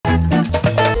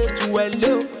well,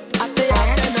 I say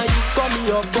I then you call me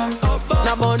your bum.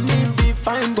 Now money be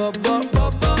fine, bubba.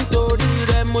 Tori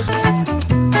remo.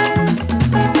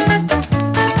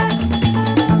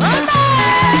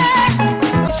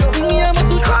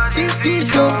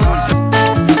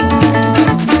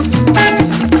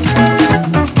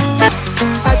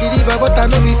 I deliver, but I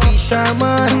know me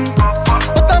fisherman.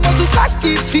 But I'm to catch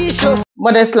this fish.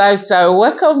 Modest Lifestyle,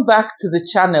 welcome back to the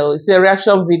channel. It's a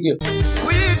reaction video.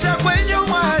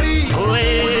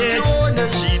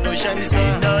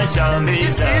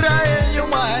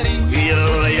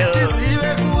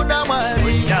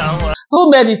 Who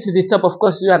made it to the top? Of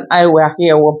course, you and I were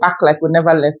here. We're back like we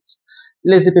never left.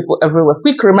 Lazy people everywhere.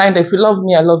 Quick reminder, if you love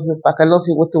me, I love you back. I love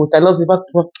you, what I love you back.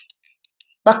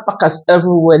 Backpackers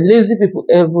everywhere. Lazy people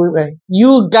everywhere.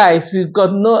 You guys, you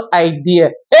got no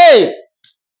idea. Hey!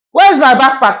 Where's my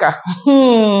backpacker?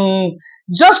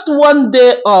 Just one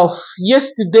day off.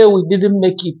 Yesterday we didn't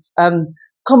make it. And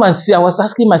come and see, I was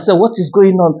asking myself, what is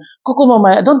going on? Coco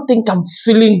Mama, I don't think I'm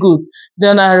feeling good.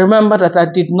 Then I remember that I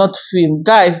did not film.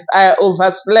 Guys, I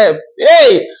overslept.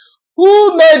 Hey!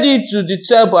 Who made it to the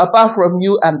table apart from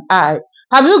you and I?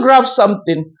 Have you grabbed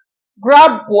something?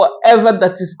 Grab whatever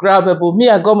that is grabbable. Me,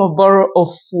 I got my bottle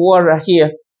of water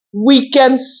here.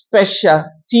 Weekend special.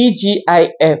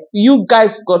 TGIF. You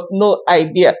guys got no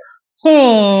idea.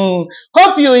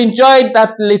 Hope you enjoyed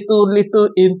that little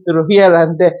intro here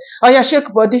and there. Oh yeah,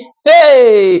 shake body.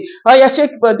 Hey! Oh yeah,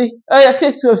 shake body. Oh yeah,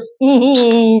 shake body.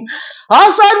 Oh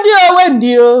Sandy, oh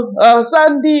Wendy, oh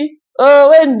Sandy, oh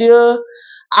Wendy.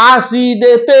 I see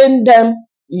they pain them,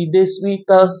 they sweet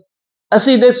us. I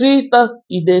see the sweet us,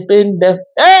 they pain them.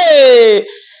 Hey!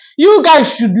 You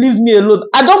guys should leave me alone.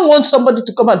 I don't want somebody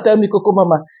to come and tell me, Coco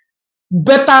Mama,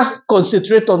 better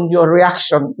concentrate on your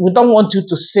reaction. We don't want you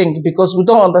to sing because we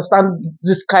don't understand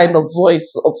this kind of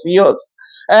voice of yours.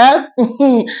 Eh?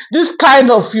 This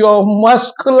kind of your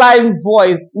masculine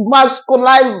voice.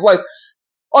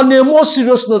 On a more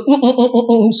serious note,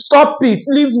 stop it.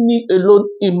 Leave me alone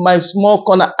in my small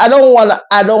corner. I don't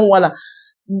wanna.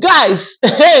 Guys,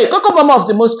 hey, Coco Mama of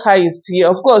the Most High is here.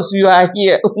 Of course, you are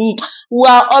here. We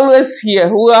are always here.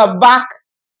 We are back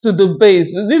to the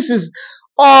base. This is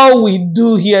all we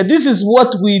do here. This is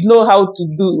what we know how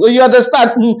to do. You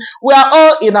understand? We are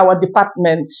all in our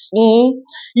departments.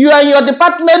 You are in your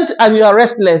department and you are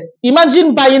restless.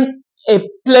 Imagine buying a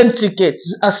plane ticket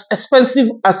as expensive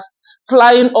as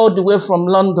flying all the way from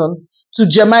London to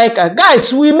Jamaica.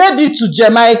 Guys, we made it to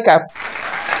Jamaica.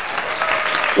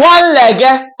 One leg,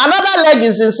 another leg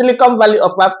is in Silicon Valley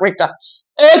of Africa,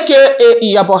 aka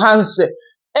Nyabohanse,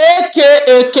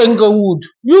 aka Kengowood.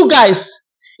 You guys,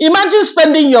 imagine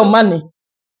spending your money.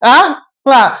 How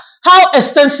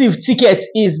expensive ticket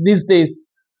is these days.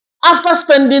 After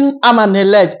spending arm and a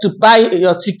leg to buy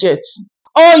your ticket,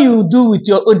 all you do with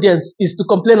your audience is to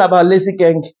complain about lazy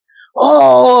gang.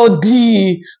 Oh,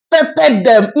 pepper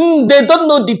them. They don't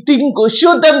know the tingo.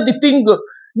 Show them the tingo.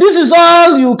 This is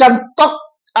all you can talk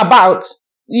about.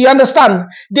 You understand?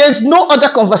 There's no other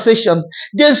conversation.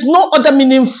 There's no other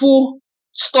meaningful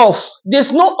stuff.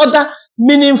 There's no other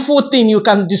meaningful thing you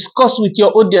can discuss with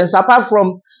your audience apart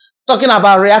from talking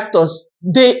about reactors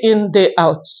day in, day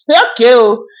out. Okay,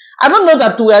 I don't know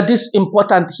that we are this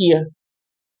important here.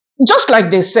 Just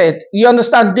like they said, you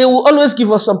understand, they will always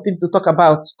give us something to talk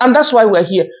about. And that's why we're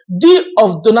here. D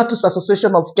of Donatus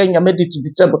Association of Kenya made it to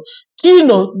the table.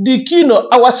 Kino,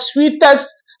 our sweetest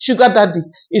sugar daddy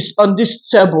is on this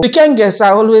table. The Kengas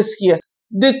are always here.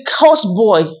 The horse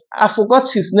boy, I forgot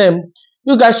his name.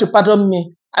 You guys should pardon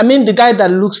me. I mean the guy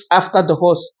that looks after the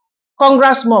horse.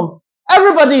 Congrats, Mom.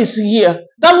 Everybody is here.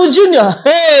 Davu Jr.,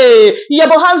 hey,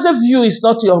 Nyabohanse view is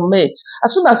not your mate.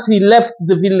 As soon as he left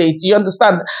the village, you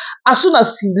understand? As soon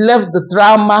as he left the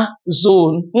drama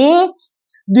zone,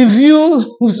 the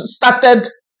view started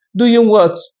doing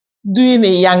what? Doing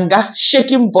a yanga,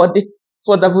 shaking body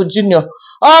for Davu Jr.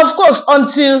 Of course,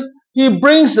 until he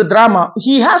brings the drama,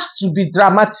 he has to be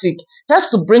dramatic. He has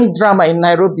to bring drama in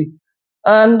Nairobi.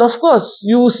 And of course,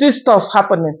 you will see stuff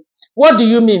happening. What do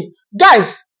you mean?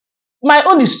 Guys, my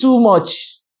own is too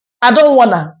much. I don't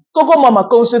wanna. Coco Mama,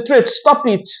 concentrate. Stop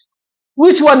it.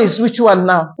 Which one is which one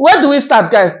now? Where do we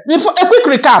start, guys? Before, a quick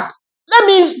recap. Let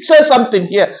me say something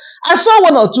here. I saw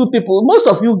one or two people. Most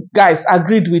of you guys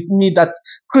agreed with me that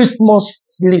Christmas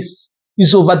list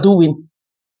is overdoing.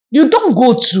 You don't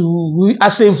go to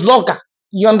as a vlogger.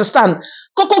 You understand?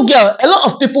 Coco girl, a lot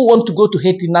of people want to go to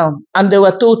Haiti now, and they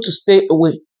were told to stay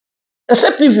away.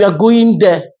 Except if you are going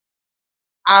there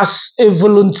as a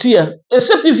volunteer,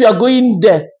 except if you are going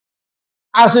there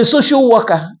as a social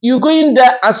worker. You go in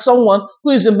there as someone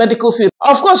who is in medical field.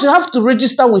 Of course, you have to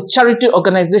register with charity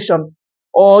organization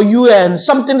or UN,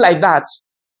 something like that,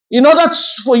 in order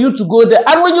for you to go there.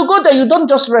 And when you go there, you don't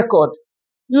just record.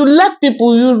 You let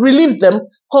people, you relieve them,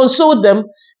 console them,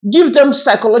 give them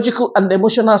psychological and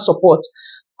emotional support,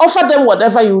 offer them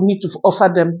whatever you need to offer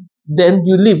them, then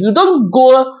you leave. You don't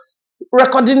go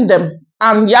recording them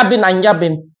and yabbing and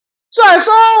yabbing. So I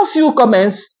saw a few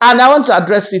comments and I want to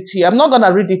address it here. I'm not going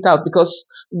to read it out because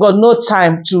we've got no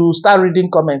time to start reading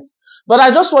comments. But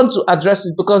I just want to address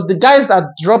it because the guys that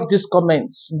dropped these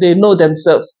comments, they know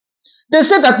themselves. They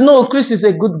say that no, Chris is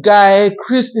a good guy.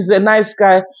 Chris is a nice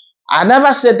guy. I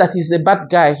never said that he's a bad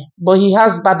guy, but he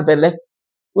has bad belly.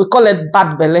 We call it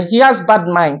bad belly. He has bad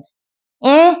mind.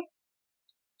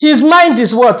 His mind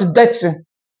is what? Dirty.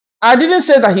 I didn't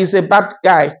say that he's a bad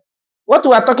guy. What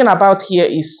we are talking about here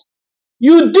is,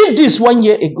 you did this 1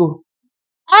 year ago.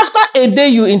 After a day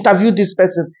you interviewed this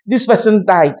person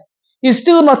died. It's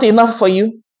still not enough for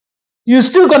you. You're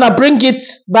still gonna bring it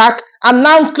back and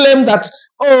now claim that,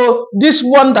 oh, this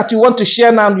one that you want to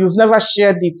share now, you've never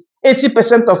shared it.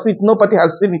 80% of it, nobody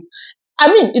has seen it. I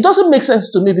mean, it doesn't make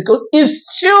sense to me because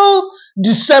it's still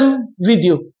the same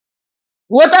video.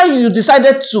 Whether you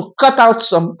decided to cut out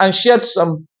some and share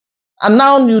some, and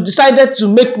now you decided to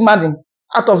make money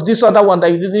out of this other one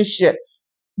that you didn't share.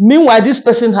 Meanwhile, this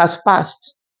person has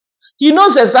passed. He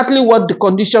knows exactly what the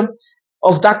condition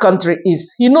of that country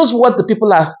is. He knows what the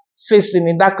people are facing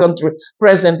in that country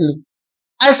presently.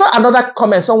 I saw another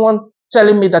comment, someone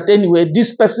telling me that anyway,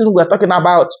 this person we're talking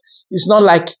about is not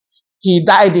like he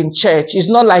died in church. It's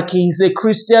not like he's a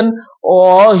Christian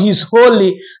or he's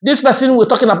holy. This person we're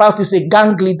talking about is a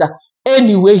gang leader.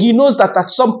 Anyway, he knows that at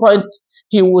some point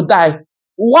he will die.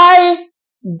 Why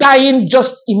dying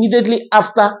just immediately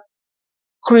after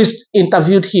Chris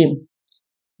interviewed him?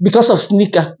 Because of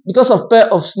sneaker, because of pair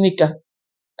of sneaker.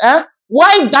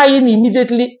 Why dying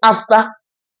immediately after?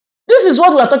 This is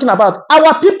what we are talking about.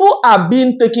 Our people are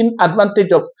being taken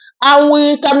advantage of, and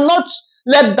we cannot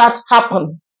let that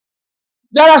happen.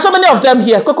 There are so many of them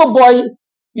here. Coco boy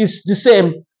is the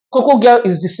same. Coco girl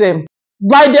is the same.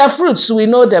 By their fruits, we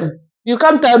know them. You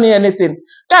can't tell me anything.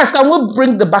 Guys, can we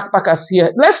bring the backpackers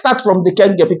here? Let's start from the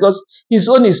Kenge because his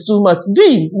own is too much.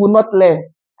 D will not learn.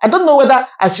 I don't know whether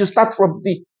I should start from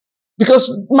D because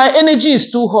my energy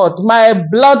is too hot. My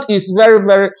blood is very,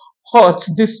 very hot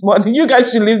this morning. You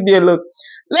guys should leave me alone.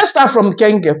 Let's start from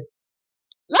Kenge.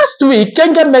 Last week,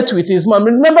 Kenge met with his mom.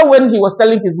 Remember when he was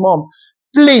telling his mom,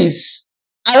 please,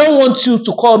 I don't want you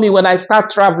to call me when I start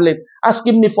traveling,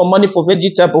 asking me for money for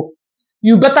vegetable.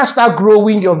 You better start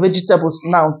growing your vegetables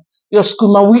now. Your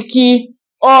skumawiki,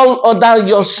 all other,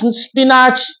 your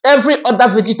spinach, every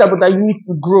other vegetable that you need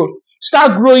to grow.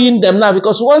 Start growing them now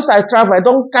because once I travel,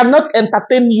 I cannot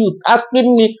entertain you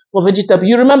asking me for vegetable.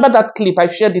 You remember that clip? I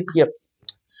shared it here.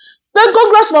 Then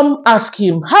Congress mom asked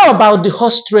him, how about the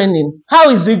horse training? How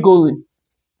is it going?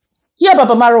 Here,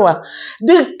 Baba Marwa,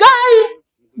 the guy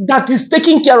that is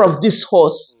taking care of this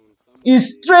horse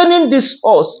is training this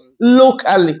horse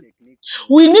locally.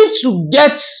 We need to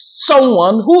get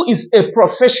someone who is a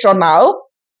professional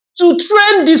to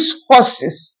train these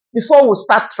horses before we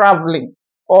start traveling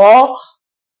or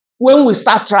when we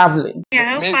start traveling.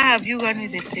 Yeah, how far have you gone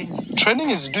with the training? Training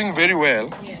is doing very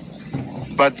well. Yes.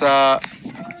 But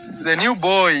the new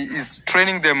boy is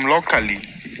training them locally.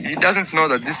 He doesn't know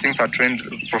that these things are trained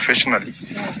professionally.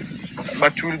 Yes.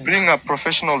 But we'll bring a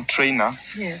professional trainer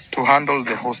to handle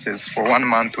the horses for 1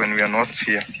 month when we are not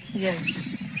here.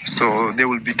 Yes. So they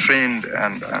will be trained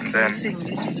and then... Using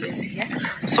this place here?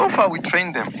 So far we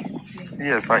train them.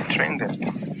 Yes, I train them.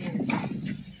 Yes.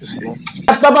 You see.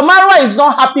 But Baba Marwa is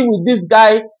not happy with this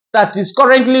guy that is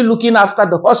currently looking after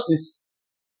the horses.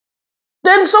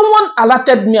 Then someone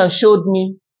alerted me and showed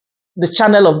me the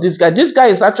channel of this guy. This guy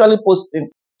is actually posting.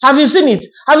 Have you seen it?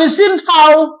 Have you seen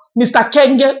how Mr.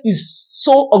 Kenge is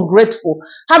so ungrateful?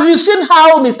 Have you seen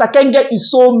how Mr. Kenge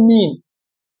is so mean?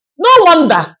 No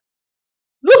wonder.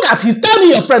 Look at him. Tell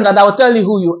me your friend and I will tell you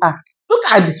who you are. Look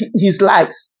at his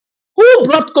lives. Who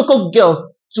brought Coco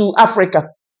Girl to Africa?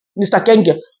 Mr.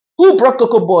 Kenge. Who brought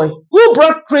Coco Boy? Who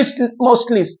brought Christmas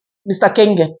List? Mr.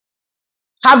 Kenge.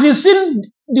 Have you seen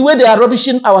the way they are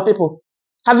rubbishing our people?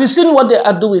 Have you seen what they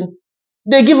are doing?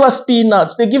 They give us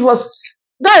peanuts. They give us...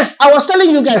 Guys, I was telling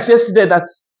you guys yesterday that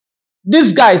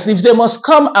these guys, if they must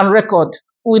come and record,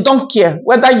 we don't care.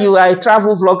 Whether you are a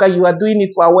travel vlogger, you are doing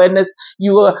it for awareness,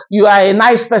 you are a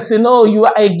nice person, oh, you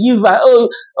are a giver,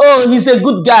 oh, he's a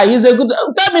good guy, he's a good...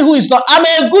 Tell me who is not. I'm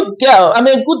a good girl, I'm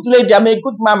a good lady, I'm a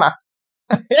good mama.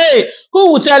 Hey,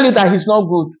 who will tell you that he's not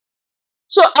good?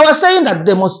 So I was saying that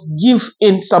they must give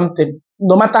in something,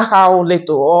 no matter how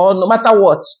little or no matter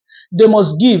what, they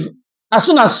must give. As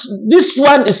soon as this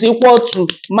one is equal to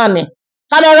money,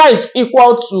 camera is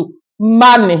equal to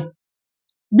money.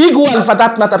 Big one for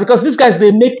that matter, because these guys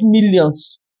they make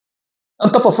millions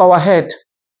on top of our head.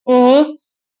 Mhm.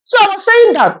 So I was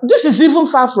saying that this is even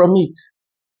far from it.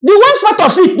 The worst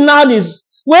part of it now is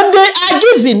when they are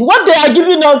giving, what they are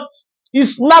giving us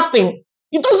is nothing.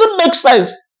 It doesn't make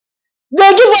sense.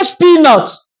 They give us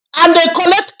peanuts and they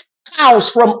collect cows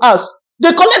from us.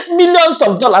 They collect millions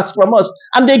of dollars from us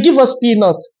and they give us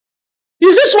peanuts.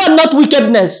 Is this one not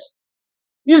wickedness?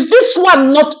 Is this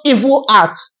one not evil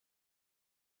art?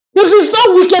 If it's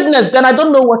not wickedness, then I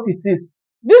don't know what it is.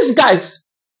 These guys.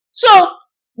 So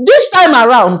this time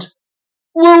around,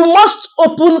 we must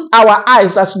open our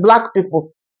eyes as black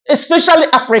people, especially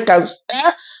Africans,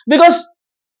 because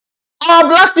our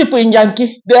black people in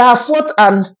Yankee, they have fought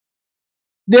and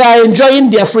they are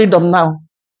enjoying their freedom now.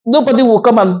 Nobody will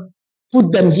come and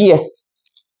put them here.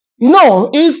 No,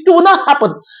 it will not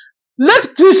happen.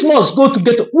 Let Christmas go to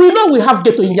ghetto. We know we have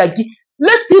ghetto in Yankee.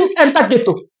 Let him enter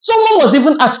ghetto. Someone was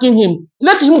even asking him,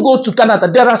 let him go to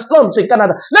Canada. There are slums in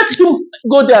Canada. Let him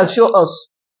go there and show us.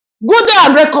 Go there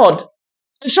and record.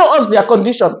 Show us their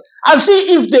condition. And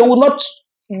see if they will not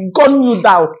gun you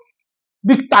down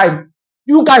big time.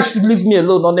 You guys should leave me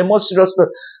alone on a more serious note.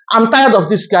 I'm tired of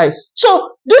these guys.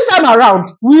 So this time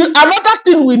around, another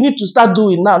thing we need to start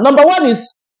doing now. Number one is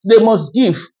they must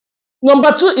give.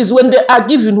 Number two is when they are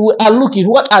giving, we are looking.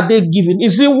 What are they giving?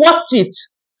 Is it worth it?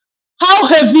 How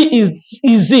heavy is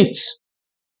it?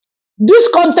 This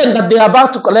content that they are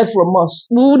about to collect from us,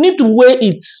 we will need to weigh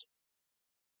it.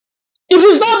 If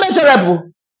it's not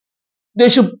measurable, they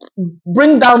should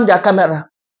bring down their camera.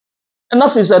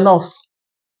 Enough is enough.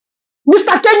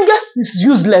 Mr. Kenge is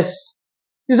useless.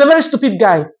 He's a very stupid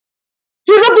guy.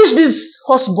 He rubbished this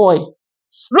horse boy.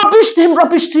 Rubbished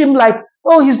him like,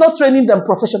 oh, he's not training them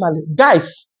professionally.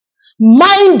 Guys,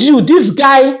 mind you, this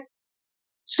guy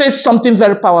said something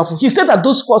very powerful. He said that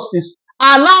those horses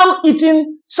are now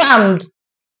eating sand.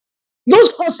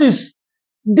 Those horses,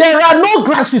 there are no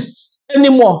grasses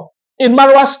anymore in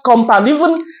Marwa's compound.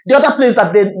 Even the other place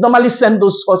that they normally send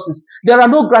those horses, there are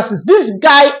no grasses. This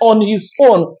guy on his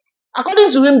own,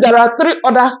 according to him, there are 3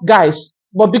 other guys.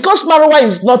 But because Marwa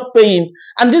is not paying,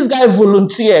 and this guy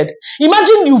volunteered.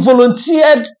 Imagine you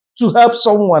volunteered to help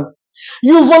someone.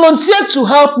 You volunteered to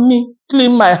help me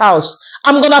clean my house.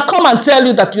 I'm going to come and tell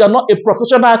you that you are not a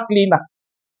professional cleaner.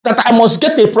 That I must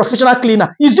get a professional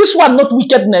cleaner. Is this one not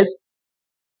wickedness?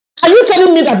 Are you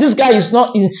telling me that this guy is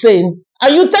not insane? Are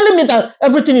you telling me that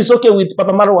everything is okay with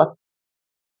Papa Marwa?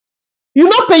 You're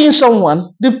not paying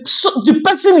someone. The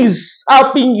person is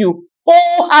helping you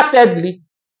wholeheartedly,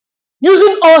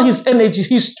 using all his energy,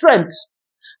 his strength.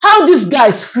 How these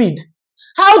guys feed,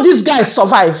 how these guys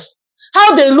survive,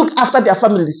 how they look after their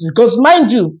families. Because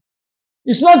mind you,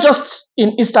 it's not just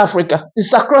in East Africa,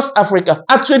 it's across Africa.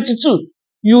 At 22,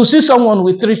 you see someone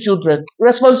with 3 children,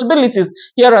 responsibilities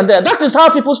here and there. That is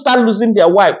how people start losing their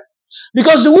wives.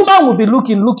 Because the woman will be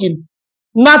looking,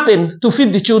 nothing to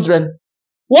feed the children.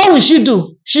 What will she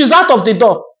do? She's out of the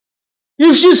door.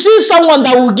 If she sees someone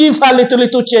that will give her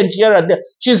little change here and there,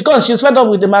 she's gone. She's fed up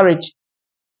with the marriage.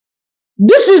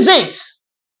 This is it.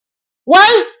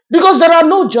 Why? Because there are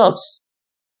no jobs.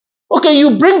 Okay,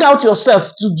 you bring out yourself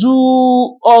to do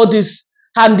all these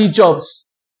handy jobs.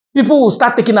 People will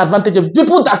start taking advantage of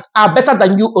people that are better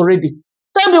than you already.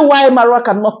 Tell me why Marwa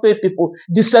cannot pay people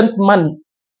decent money.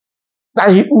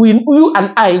 That you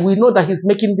and I, we know that he's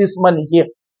making this money here.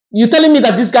 You telling me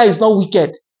that this guy is not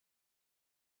wicked?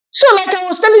 So like I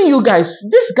was telling you guys,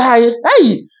 this guy,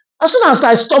 hey, as soon as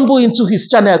I stumble into his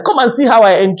channel, come and see how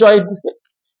I enjoyed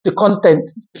the content.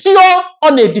 Pure,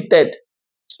 unedited.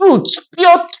 Truth,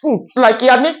 pure truth. Like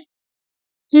Yanni,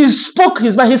 he spoke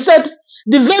his mind. He said,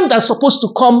 the vendor is supposed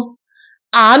to come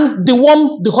and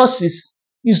deworm the horses.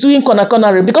 He's doing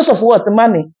corner because of what? The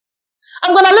money.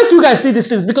 I'm going to let you guys see these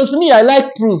things because to me, I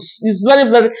like proofs. It's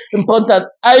very, very important.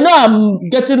 I know I'm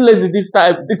getting lazy this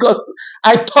time because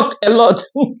I talk a lot.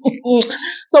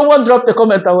 Someone dropped a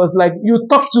comment. I was like, you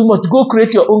talk too much. Go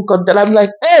create your own content. I'm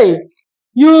like, hey,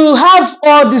 you have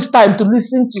all this time to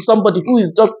listen to somebody who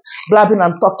is just blabbing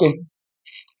and talking.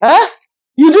 Eh?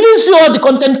 You didn't see all the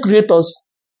content creators.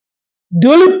 The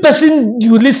only person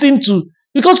you listen to,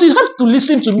 because you have to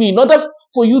listen to me in order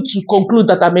for you to conclude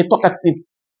that I'm a talkative.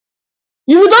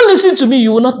 If you don't listen to me,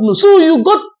 you will not know. So you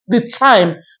got the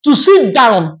time to sit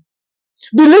down,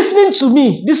 be listening to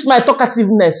me. This is my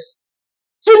talkativeness.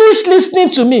 Finish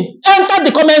listening to me. Enter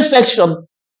the comment section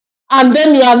And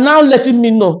then you are now letting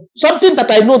me know something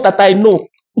that I know that I know.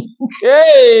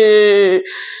 Hey,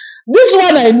 this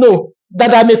one I know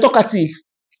that I'm a talkative.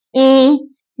 Mm,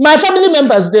 my family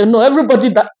members, they know.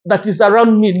 Everybody that is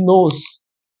around me knows.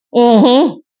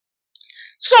 Mhm.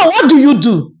 So what do you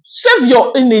do? Save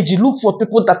your energy. Look for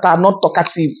people that are not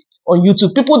talkative on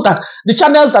YouTube. People that the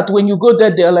channels that when you go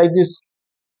there, they're like this.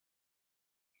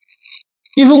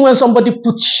 Even when somebody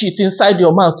puts shit inside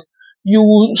your mouth, you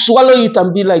will swallow it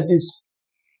and be like this.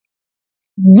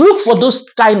 Look for those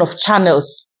kind of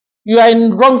channels. You are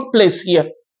in wrong place here.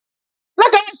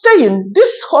 Like I was saying, this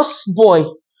horse boy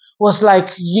was like,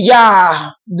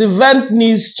 yeah, the vent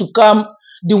needs to come,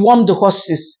 deworm the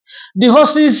horses. The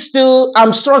horses still,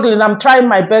 I'm struggling, I'm trying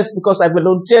my best because I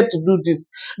volunteered to do this.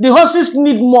 The horses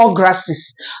need more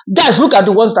grasses. Guys, look at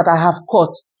the ones that I have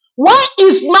caught. Why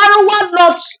is Marwa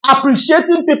not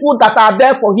appreciating people that are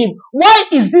there for him? Why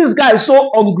is this guy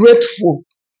so ungrateful?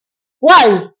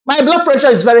 Why? My blood pressure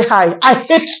is very high. I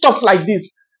hate stuff like this.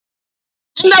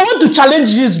 And I want to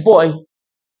challenge this boy.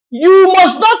 You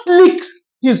must not lick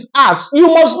his ass. You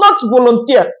must not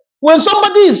volunteer. When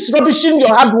somebody is rubbishing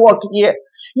your hard work here,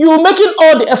 you're making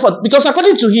all the effort because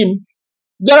according to him,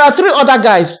 there are 3 other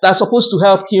guys that are supposed to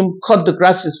help him cut the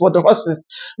grasses for the horses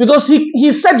because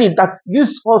he said it that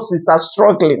these horses are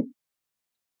struggling.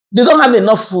 They don't have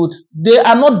enough food. They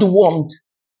are not dewormed.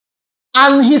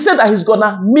 And he said that he's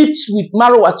gonna meet with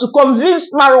Marwa to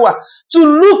convince Marwa to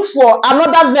look for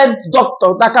another vet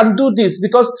doctor that can do this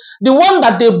because the one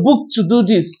that they booked to do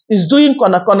this is doing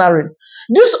cornering.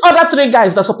 These other 3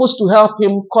 guys that are supposed to help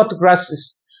him cut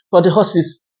grasses for the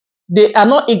horses, they are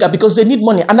not eager because they need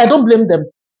money, and I don't blame them.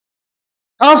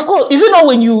 And of course, is it not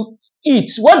when you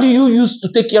eat, what do you use to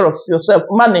take care of yourself?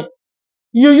 Money.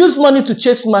 You use money to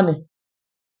chase money.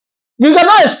 You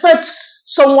cannot expect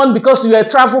someone because you're a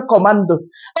travel commando.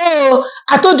 Oh,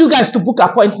 I told you guys to book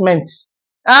appointments.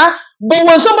 Huh? But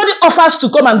when somebody offers to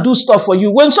come and do stuff for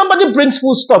you, when somebody brings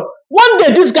food stuff, one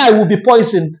day this guy will be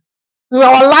poisoned. You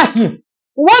are lying.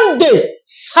 One day,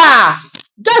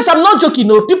 guys, I'm not joking.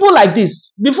 No, people like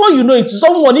this, before you know it,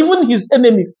 someone, even his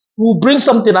enemy, will bring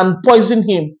something and poison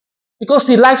him because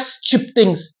he likes cheap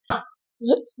things.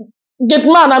 Get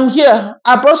man, I'm here.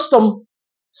 I brought some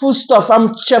food stuff.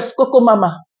 I'm Chef Coco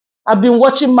Mama. I've been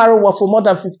watching Marwa for more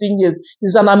than 15 years.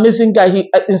 He's an amazing guy.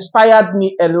 He inspired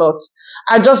me a lot.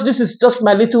 This is just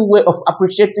my little way of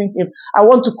appreciating him. I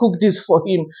want to cook this for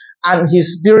him and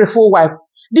his beautiful wife.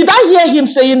 Did I hear him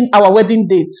saying our wedding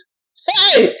date?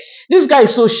 Hey, this guy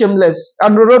is so shameless.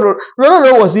 And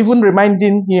Roro was even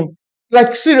reminding him,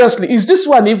 like, seriously, is this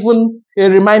one even a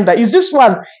reminder? Is this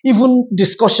one even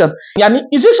discussion? Yani,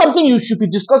 is it something you should be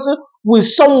discussing with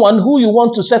someone who you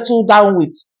want to settle down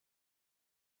with?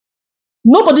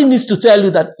 Nobody needs to tell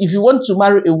you that if you want to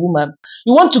marry a woman,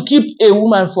 you want to keep a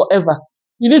woman forever,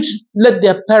 you need to let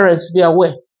their parents be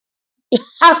aware. It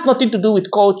has nothing to do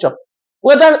with culture.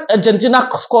 Whether Argentina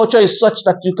culture is such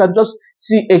that you can just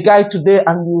see a guy today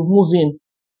and you move in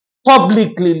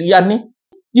publicly, Yani.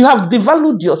 You have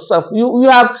devalued yourself. You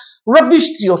have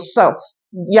rubbished yourself,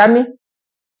 Yani.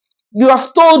 You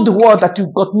have told the world that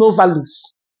you've got no values.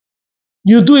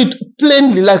 You do it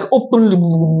plainly, like openly.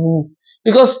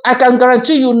 Because I can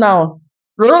guarantee you now,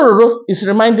 Roro is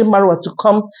reminding Marwa to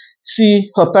come see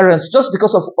her parents just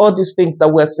because of all these things that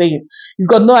we're saying. You've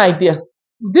got no idea.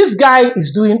 This guy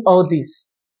is doing all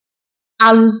this.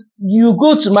 And you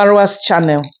go to Marwa's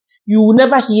channel, you will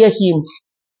never hear him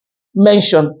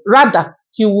mention. Rather,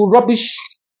 he will rubbish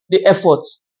the effort.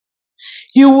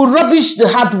 He will rubbish the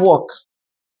hard work.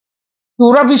 He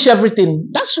will rubbish everything.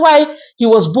 That's why he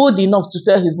was bold enough to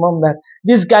tell his mom that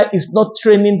this guy is not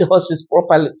training the horses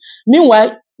properly.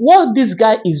 Meanwhile, what this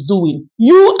guy is doing,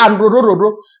 you and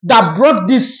Roro that brought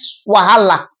this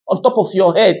wahala on top of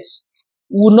your heads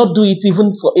will not do it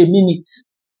even for a minute.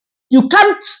 You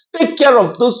can't take care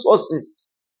of those horses.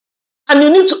 And you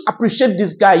need to appreciate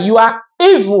this guy. You are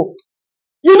evil.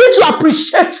 You need to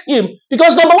appreciate him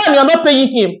because number one, you're not paying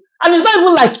him. And it's not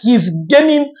even like he's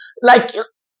gaining, like,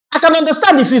 I can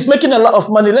understand if he's making a lot of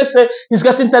money. Let's say he's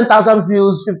getting 10,000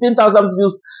 views, 15,000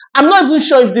 views. I'm not even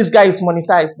sure if this guy is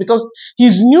monetized because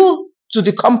he's new to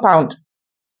the compound.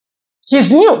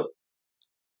 He's new.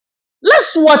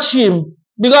 Let's watch him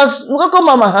because, Coco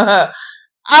Mama,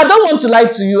 I don't want to lie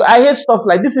to you. I hate stuff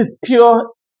like this. Is pure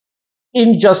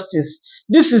injustice.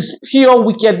 This is pure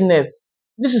wickedness.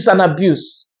 This is an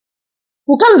abuse.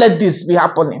 We can't let this be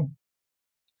happening.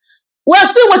 We are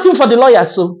still waiting for the lawyer,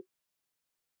 so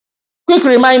quick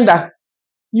reminder.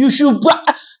 You should.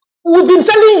 We've been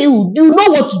telling you, you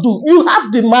know what to do. You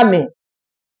have the money.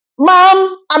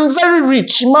 Mom, I'm very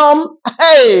rich. Mom,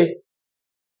 hey.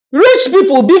 Rich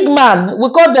people, big man, we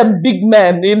call them big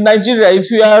men in Nigeria.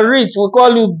 If you are rich, we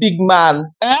call you big man.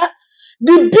 Eh?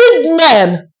 The big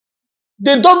men,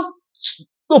 they don't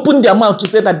open their mouth to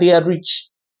say that they are rich.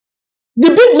 The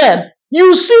big men,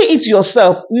 you see it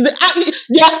yourself. Their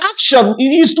action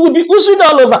is to be oozing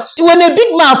all over. When a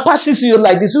big man passes you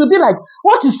like this, you'll be like,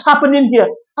 what is happening here?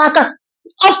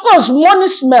 Of course, money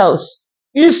smells.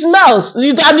 It smells.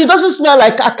 And it doesn't smell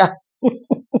like caca.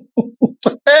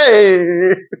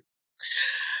 Hey.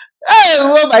 Hey,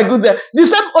 oh my goodness. The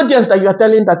same audience that you are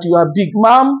telling that you are big,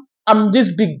 mom, I'm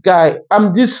this big guy,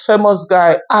 I'm this famous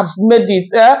guy, I've made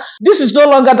it. This is no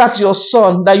longer that your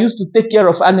son that used to take care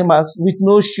of animals with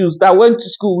no shoes, that went to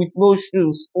school with no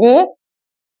shoes.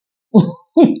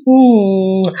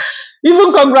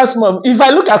 Even Congress mom, if I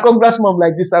look at Congress mom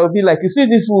like this, I will be like, you see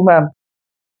this woman?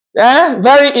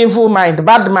 Very evil mind,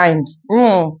 bad mind.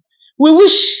 We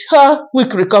wish her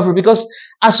quick recovery because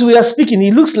as we are speaking,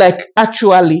 it looks like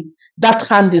actually that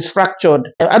hand is fractured.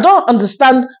 I don't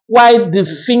understand why the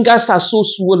fingers are so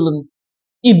swollen.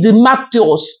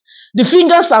 Edematous. The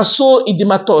fingers are so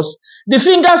edematous. The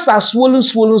fingers are swollen,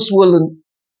 swollen, swollen,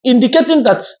 indicating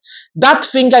that that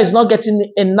finger is not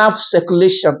getting enough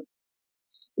circulation.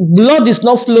 Blood is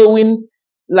not flowing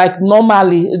like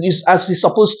normally as it's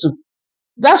supposed to.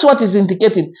 That's what is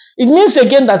indicating. It means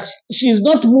again that she is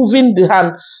not moving the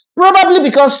hand, probably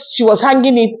because she was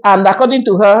hanging it, and according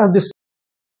to her,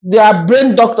 their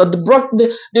brain doctor,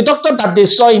 the doctor that they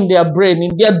saw in their brain,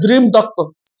 in their dream doctor,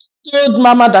 told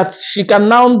Mama that she can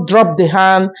now drop the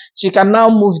hand, she can now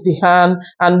move the hand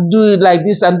and do it like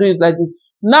this and do it like this.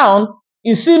 Now,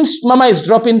 it seems Mama is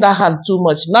dropping that hand too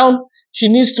much. Now, she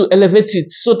needs to elevate it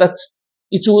so that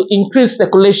it will increase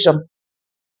circulation.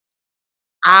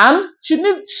 And she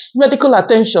needs medical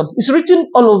attention. It's written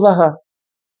all over her.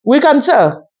 We can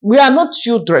tell. We are not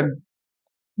children.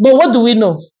 But what do we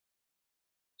know?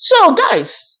 So,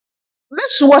 guys,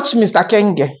 let's watch Mr.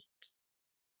 Kenge.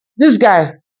 This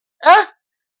guy.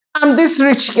 I'm this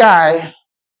rich guy.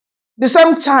 The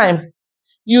same time,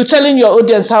 you telling your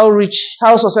audience how rich,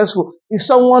 how successful. If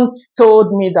someone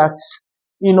told me that,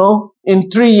 in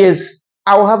 3 years,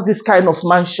 I will have this kind of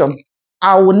mansion,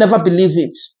 I will never believe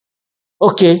it.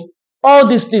 Okay, all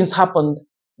these things happened.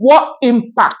 What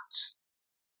impact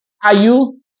are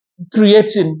you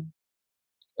creating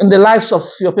in the lives of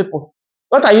your people?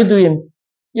 What are you doing?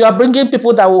 You are bringing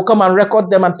people that will come and record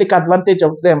them and take advantage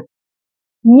of them.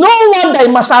 No wonder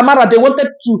in Masamara they wanted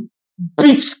to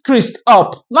beat Christ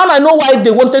up. Now I know why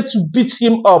they wanted to beat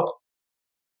him up.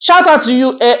 Shout out to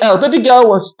you, AL. Baby girl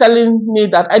was telling me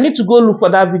that I need to go look for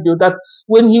that video, that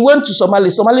when he went to Somali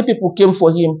people came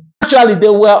for him. Actually, they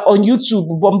were on YouTube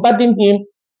bombarding him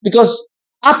because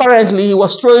apparently he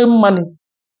was throwing money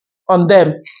on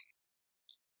them.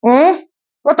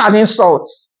 What an insult.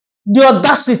 The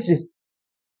audacity.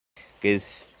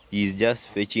 Because he's just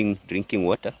fetching drinking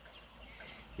water.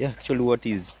 Yeah, actually what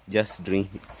is just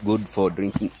good for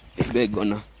drinking. We're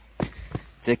gonna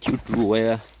take you to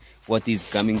where what is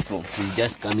coming from. It's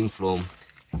just coming from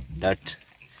that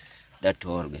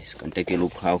hole, guys. You can take a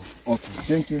look how. Okay,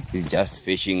 thank you. He's just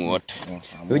fishing water.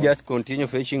 You just continue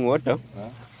fishing water.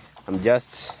 I'm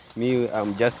just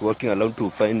working along to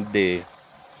find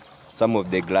some of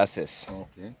the glasses.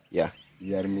 Okay. Yeah.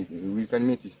 We can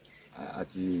meet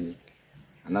at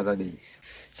another day.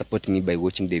 Support me by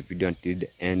watching the video until the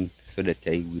end so that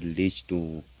I will reach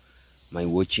to my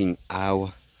watching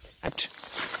hour.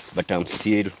 But I'm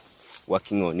still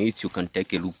working on it. You can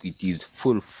take a look. It is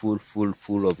full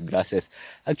of grasses.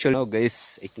 Actually now,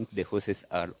 guys, I think the horses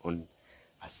are on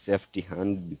a safety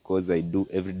hand because I do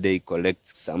every day collect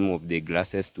some of the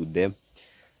grasses to them.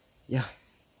 Yeah,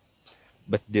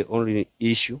 but the only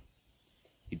issue,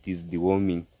 it is the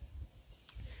deworming.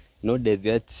 The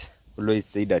vet always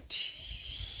say that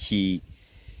he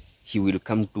will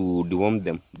come to deworm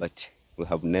them, but we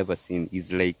have never seen.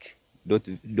 It's like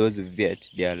those vet,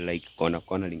 they are like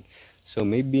cornering. So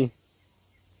maybe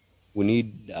we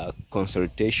need a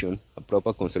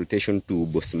proper consultation to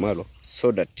Bosimalo,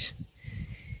 so that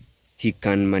he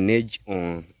can manage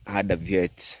on other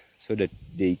vets, so that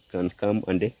they can come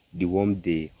and deworm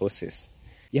the horses.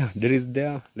 Yeah,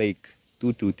 there like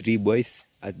 2 to 3 boys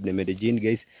at the Medellin,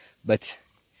 guys, but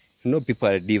people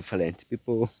are different.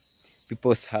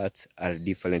 People's hearts are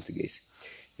different, guys.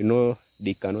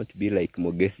 They cannot be like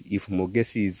Mogesi. If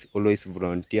Mogesi is always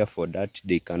volunteer for that,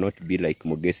 they cannot be like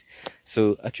Mogesi.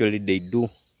 So actually they do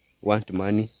want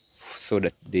money so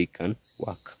that they can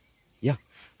work. Yeah,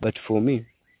 but for me,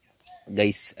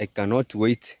 guys, I cannot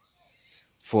wait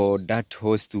for that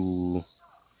horse to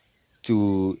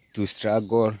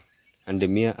struggle, and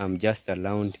me, I'm just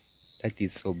around that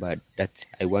is so bad. That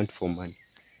I want for money,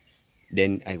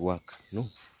 then I work. No,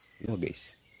 no,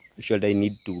 guys. Actually, I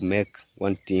need to make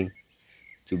one thing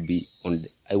to be on.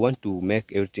 I want to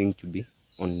make everything to be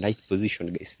on nice position,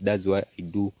 guys. That's why I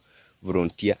do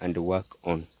volunteer and work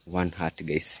on one heart,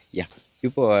 guys. Yeah,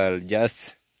 people are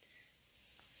just,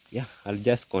 yeah, are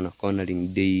just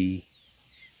cornering.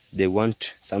 They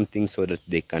want something so that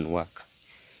they can work.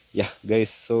 Yeah, guys.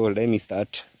 So let me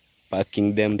start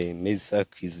packing them. The maize sack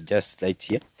is just right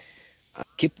here.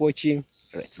 Keep watching.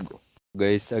 Let's go,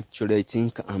 guys. Actually, I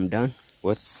think I'm done.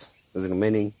 What's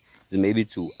remaining is maybe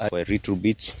to add a little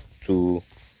bit to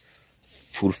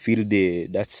fulfill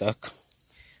that sack.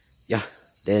 Yeah,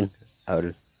 then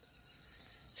I'll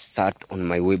start on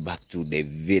my way back to the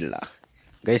villa.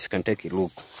 Guys, can take a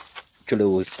look. Actually, I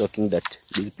was talking that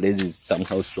this place is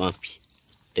somehow swampy.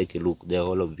 Take a look. There,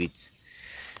 all of it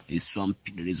is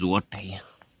swampy. There is water here.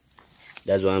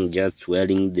 That's why I'm just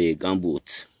wearing the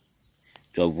gumboots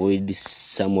to avoid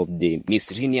some of the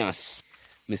miscellaneous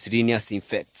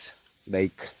infects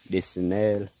like the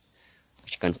snail,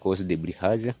 which can cause the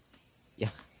bilharzia.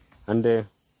 Yeah, and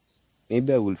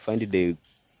maybe I will find the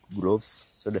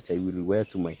gloves so that I will wear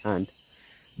to my hand,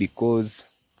 because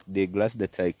the glass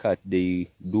that I cut, they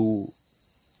do,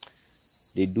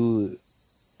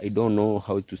 I don't know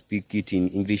how to speak it in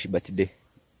English, but they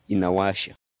in a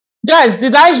washer. Guys,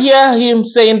 did I hear him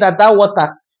saying that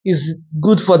water is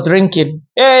good for drinking?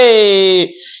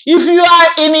 Hey, if you are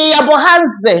in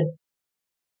Nyabohanse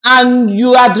and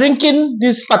you are drinking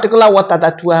this particular water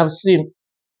that we have seen,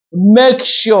 make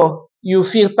sure you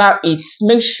filter it.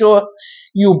 Make sure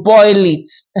you boil it.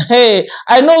 Hey,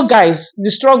 I know, guys,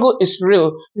 the struggle is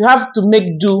real. You have to make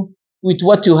do with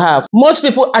what you have. Most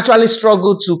people actually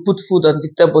struggle to put food on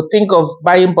the table. Think of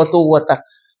buying bottled water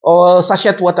or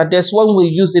sachet water. There's one we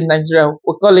use in Nigeria.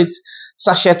 We call it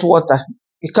sachet water.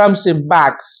 It comes in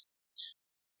bags.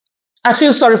 I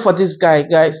feel sorry for this guy,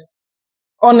 guys.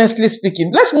 Honestly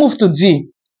speaking. Let's move to D.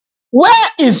 Where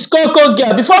is Coco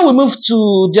Girl? Before we move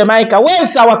to Jamaica, where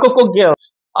is our Coco Girl?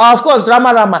 Of course,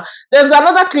 Rama. There's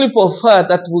another clip of her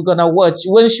that we're gonna watch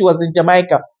when she was in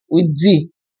Jamaica with D.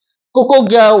 Coco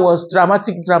Girl was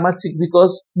dramatic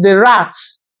because the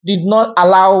rats did not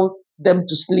allow them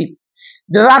to sleep.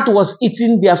 The rat was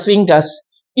eating their fingers,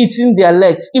 eating their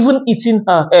legs, even eating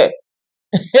her hair.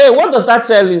 Hey, what does that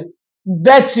tell you?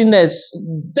 Dirtiness.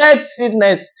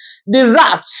 The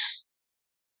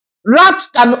rats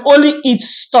can only eat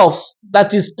stuff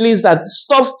that is pleasant,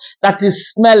 stuff that is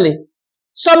smelly,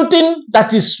 something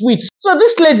that is sweet. So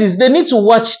these ladies, they need to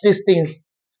watch these things.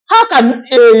 How can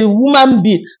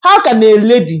how can a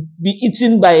lady be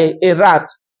eaten by a rat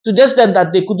to the extent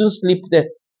that they couldn't sleep there?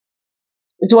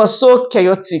 It was so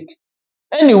chaotic.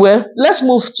 Anyway, let's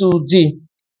move to D.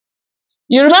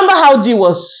 You remember how D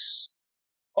was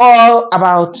all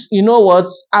about, you know what,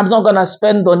 I'm not going to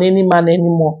spend on any man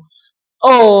anymore.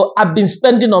 Oh, I've been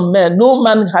spending on men. No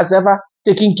man has ever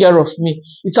taken care of me.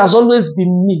 It has always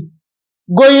been me.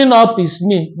 Going up is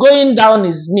me. Going down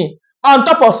is me. On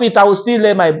top of it, I will still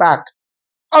lay my back.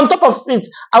 On top of it,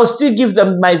 I will still give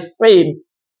them my fame.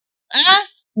 Eh?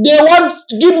 They want,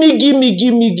 give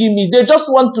me. They just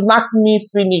want to knock me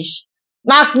finish.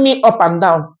 Knock me up and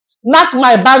down. Knock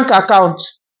my bank account.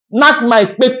 Knock my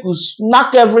pekus.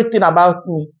 Knock everything about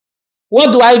me.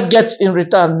 What do I get in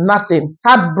return? Nothing.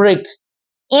 Heartbreak.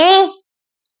 Our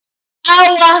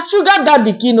sugar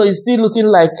daddy Kino is still looking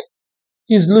like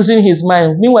he's losing his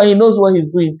mind. Meanwhile, he knows what he's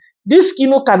doing. This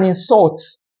Kino can insult.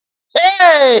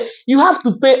 Hey, you have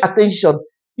to pay attention.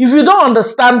 If you don't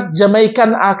understand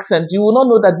Jamaican accent, you will not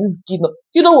know that this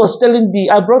Kino was telling me,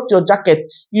 I brought your jacket.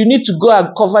 You need to go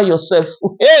and cover yourself.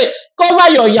 Hey,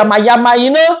 cover your yama.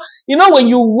 You know when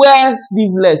you wear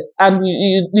sleeveless and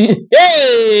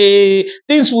hey,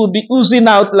 things will be oozing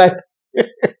out like.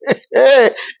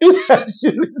 Hey, you guys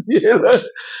should leave me alone.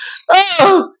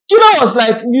 Oh, Kino was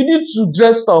like, you need to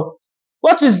dress up.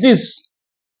 What is this?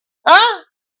 Huh?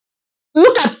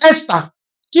 Look at Esther,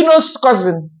 Kino's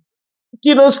cousin.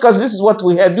 This is what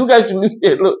we had. You guys should leave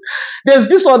me alone. There's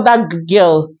this other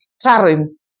girl,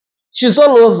 Karen. She's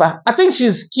all over. I think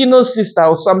she's Kino's sister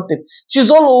or something.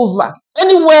 She's all over.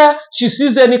 Anywhere she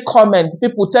sees any comment,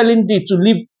 people telling D to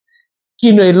leave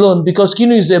Kino alone because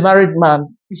Kino is a married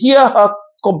man. Hear her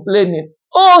complaining.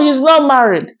 Oh, he's not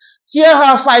married. Hear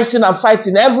her fighting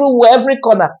everywhere, every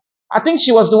corner. I think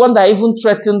she was the one that even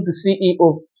threatened the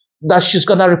CEO that she's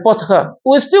going to report her.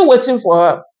 We're still waiting for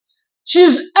her.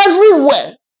 She's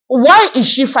everywhere. Why is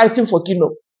she fighting for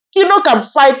Kino? Kino can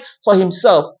fight for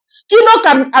himself. Kino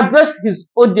can address his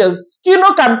audience.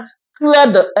 Kino can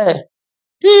clear the air.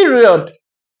 Period.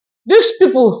 These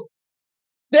people,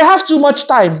 They have too much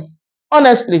time.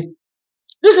 Honestly.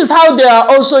 This is how they are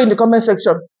also in the comment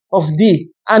section of D.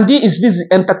 And D is busy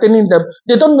entertaining them.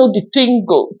 They don't know the thing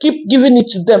go. Keep giving it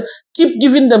to them. Keep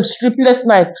giving them sleepless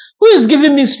night. Who is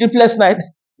giving me sleepless night?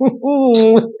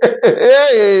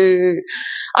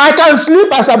 I can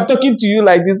sleep as I'm talking to you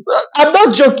like this. I'm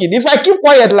not joking. If I keep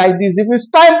quiet like this, if it's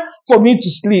time for me to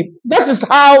sleep, that is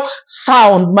how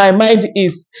sound my mind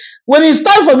is. When it's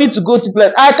time for me to go to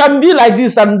bed, I can be like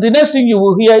this, and the next thing you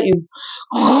will hear is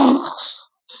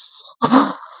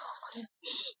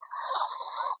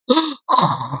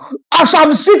as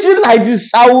I'm sitting like this,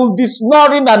 I will be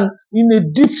snoring and in a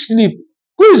deep sleep.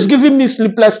 Who is giving me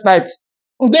sleepless nights?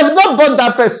 They've not bought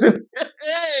that person.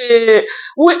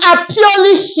 We are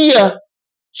purely here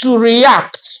to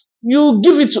react. You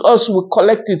give it to us, we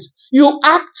collect it. You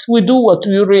act, we do what?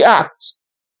 We react.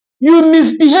 You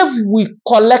misbehave, we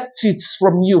collect it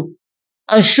from you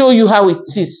and show you how it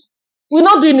is. We're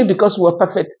not doing it because we're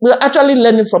perfect. We're actually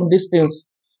learning from these things.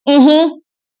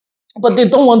 But they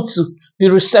don't want to be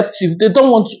receptive. They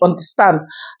don't want to understand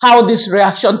how this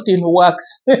reaction thing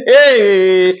works.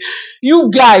 Hey, you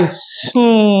guys.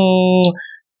 So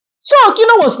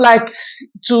Kino was like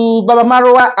to Baba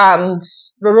Marwa and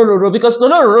Roro because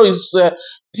Roro is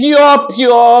pure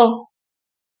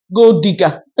gold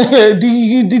digger.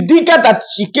 the digger that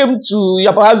she came to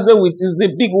Nyabohanse with is the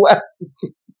big one.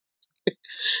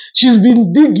 She's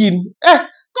been digging. Come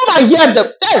and hear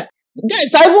them.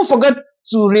 Guys, I even forgot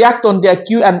to react on their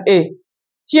Q&A.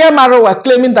 Here Marwa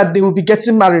claiming that they will be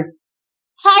getting married.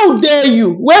 How dare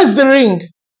you? Where's the ring?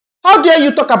 How dare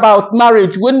you talk about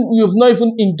marriage when you've not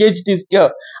even engaged this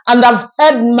girl? And I've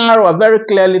heard Marwa very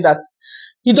clearly that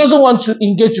he doesn't want to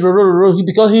engage Roro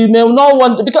because he may not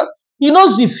want, because he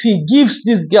knows if he gives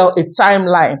this girl a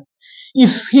timeline,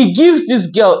 if he gives this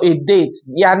girl a date,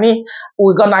 Yani,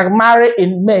 we're gonna marry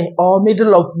in May or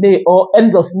middle of May or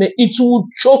end of May, it will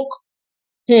choke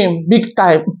him big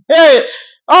time. Hey,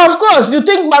 of course, you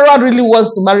think Marwa really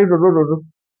wants to marry Roro?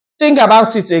 Think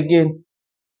about it again.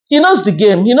 He knows the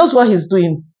game. He knows what he's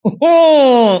doing.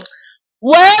 Well,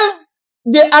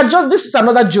 they are just, this is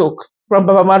another joke from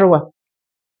Baba Marwa.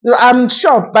 I'm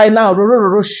sure by now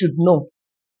Roro should know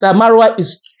that Marwa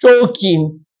is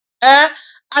joking.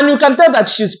 And you can tell that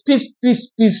she's pissed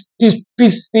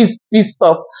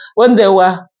off when they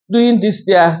were doing this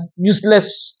their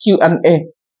useless Q&A.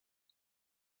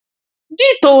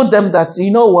 He told them that,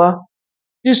 you know what,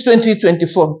 this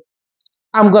 2024,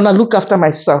 I'm gonna look after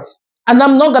myself. And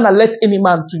I'm not gonna let any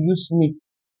man to use me.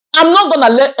 I'm not gonna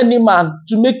let any man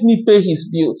to make me pay his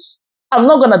bills. I'm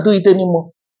not gonna do it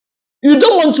anymore. You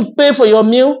don't want to pay for your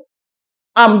meal?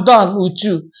 I'm done with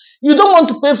you. You don't want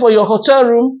to pay for your hotel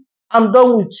room? I'm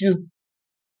done with you.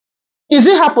 Is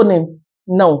it happening?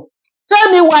 No.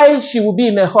 Tell me why she will be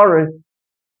in a hurry.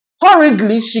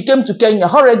 Hurriedly, she came to Kenya.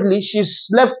 Hurriedly, she's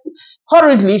left.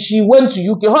 Hurriedly, she went to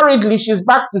UK. Hurriedly, she's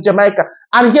back to Jamaica.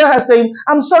 And hear her saying,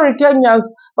 I'm sorry, Kenyans,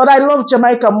 but I love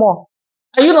Jamaica more.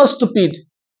 Are you not stupid?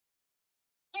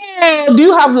 Do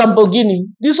you have Lamborghini?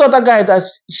 This other guy that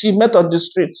she met on the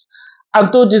street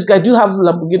and told this guy, do you have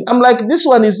Lamborghini? I'm like, this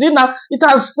one is in now. It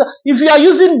has, if you are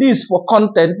using this for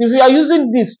content, if you are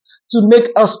using this to make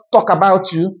us talk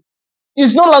about you,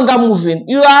 it's no longer moving.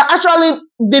 You are actually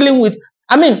dealing with,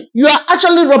 you are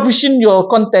actually rubbishing your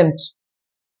content.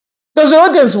 Because the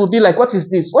audience will be like, what is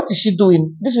this? What is she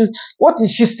doing? What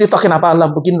is she still talking about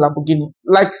Lamborghini?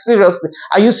 Like, seriously,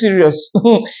 are you serious?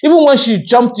 Even when she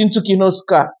jumped into Kino's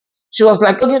car, she was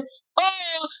like, okay,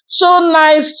 oh, so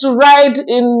nice to ride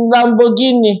in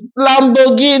Lamborghini.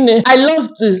 I love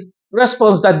the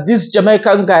response that this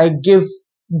Jamaican guy gave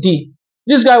D.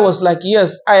 This guy was like,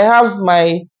 yes, I have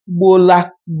my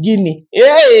Bola Guinea.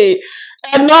 Hey,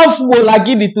 enough Bola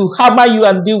Guinea to hammer you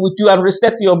and deal with you and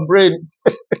reset your brain.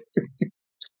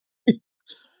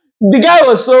 The guy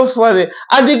was so funny.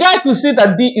 And the guy could see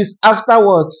that D is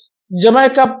afterwards.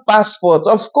 Jamaica passport.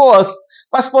 Of course,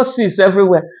 passport sees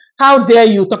everywhere. How dare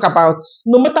you talk about,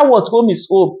 no matter what, home is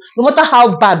home. No matter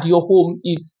how bad your home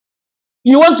is.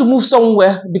 You want to move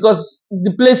somewhere because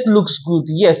the place looks good,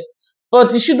 yes.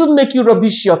 But it shouldn't make you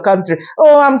rubbish your country.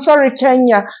 Oh, I'm sorry,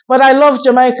 Kenya, but I love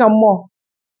Jamaica more.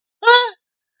 Huh?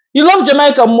 You love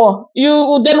Jamaica more.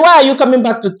 Then why are you coming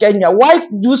back to Kenya? Why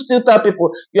do you still tell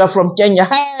people you are from Kenya?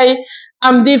 Hi,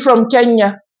 I'm D from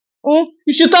Kenya.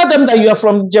 You should tell them that you are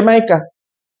from Jamaica.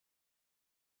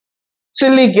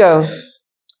 Silly girl.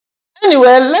 Anyway,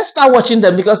 let's start watching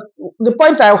them because the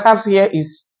point I have here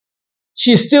is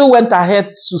she still went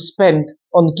ahead to spend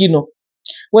on Kino.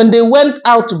 When they went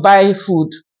out to buy food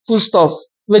stuff,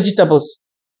 vegetables,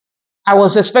 I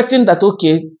was expecting that,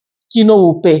 okay, Kino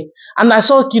will pay. And I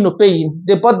saw Kino paying.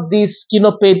 They bought this,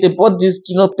 Kino paid, they bought this,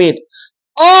 Kino paid.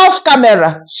 Off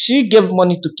camera, she gave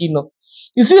money to Kino.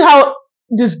 You see how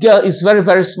this girl is very,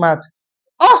 very smart.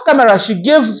 Off camera, she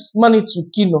gave money to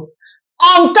Kino.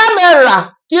 On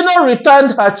camera, Kino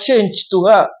returned her change to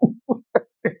her.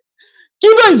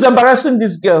 Kino is embarrassing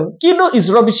this girl. Kino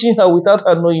is rubbishing her without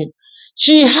her knowing.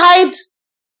 She hid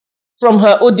from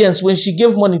her audience when she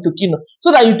gave money to Kino.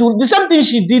 So that you do the same thing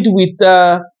she did with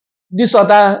this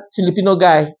other Filipino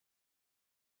guy,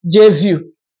 JView.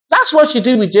 That's what she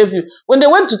did with JView. When they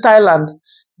went to Thailand,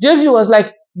 JView was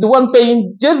like the one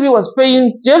paying. JView was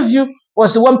paying. JView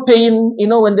was the one paying. You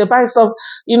know, when they buy stuff,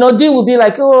 you know, they will be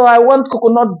like, "Oh, I want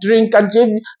coconut drink," and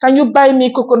JView, "Can you buy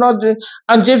me coconut drink?"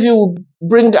 And JView will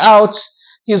bring out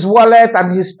his wallet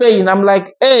and he's paying. I'm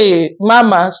like, "Hey,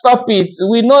 Mama, stop it.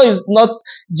 We know it's not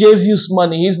JView's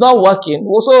money. He's not working.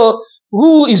 So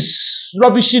who is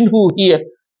rubbishing who here?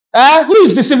 Who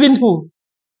is deceiving who?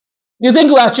 You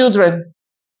think we are children?"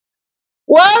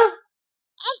 Well,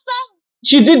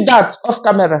 she did that off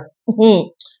camera.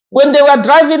 When they were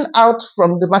driving out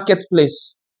from the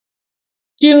marketplace,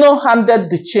 Kino handed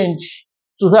the change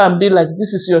to her and be like,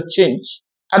 "This is your change.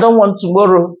 I don't want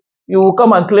tomorrow you will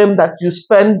come and claim that you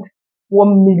spend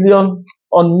 1 million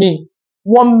on me.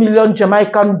 1 million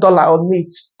Jamaican dollar on me.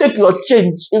 Take your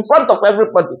change in front of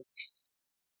everybody."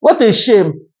 What a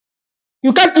shame.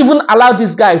 You can't even allow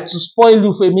this guy to spoil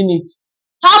you for a minute.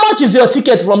 How much is your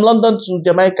ticket from London to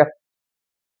Jamaica?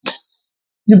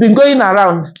 You've been going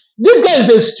around. This girl is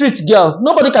a street girl.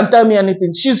 Nobody can tell me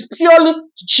anything.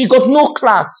 She got no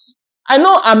class. I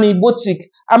know I'm a boutique.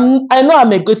 I know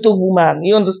I'm a ghetto woman.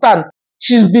 You understand?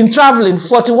 She's been traveling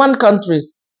 41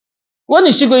 countries. When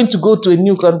is she going to go to a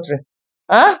new country?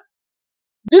 Huh?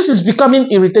 This is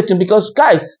becoming irritating because,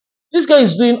 guys, this guy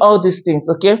is doing all these things,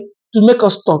 okay, to make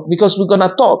us talk because we're going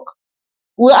to talk.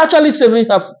 We're actually saving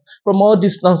her from all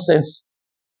this nonsense.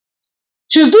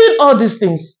 She's doing all these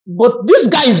things, but this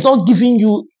guy is not giving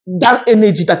you that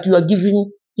energy that you are giving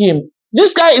him.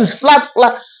 This guy is flat.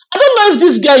 I don't know if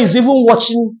this guy is even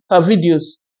watching her videos.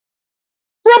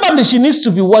 Probably she needs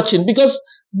to be watching because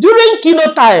during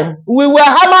Kino time, we were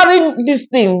hammering this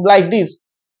thing like this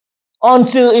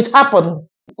until it happened.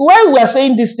 Why we are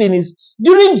saying this thing is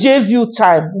during JView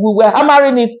time, we were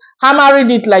hammering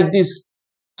it like this.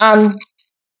 And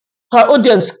her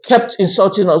audience kept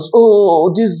insulting us.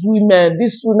 "Oh, these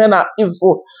women are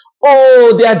evil.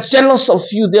 Oh, they are jealous of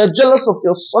you. They are jealous of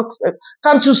your success.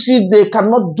 Can't you see they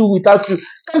cannot do without you?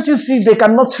 Can't you see they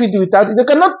cannot feed without you? They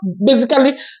cannot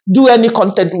basically do any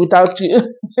content without you."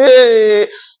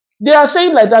 They are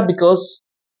saying like that because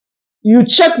you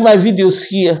check my videos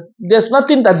here. There's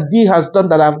nothing that D has done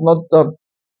that I've not done.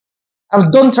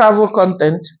 I've done travel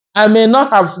content. I may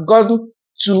not have gone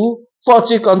to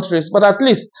 40 countries, but at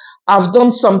least I've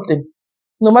done something,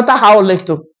 no matter how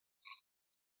little.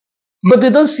 But they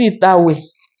don't see it that way.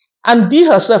 And Dee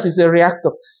herself is a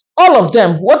reactor. All of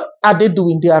them, what are they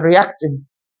doing? They are reacting.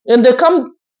 And they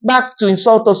come back to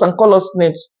insult us and call us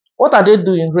names. What are they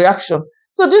doing? Reaction.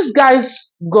 So these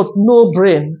guys got no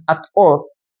brain at all.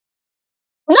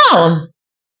 Now,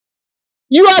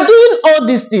 you are doing all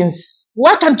these things.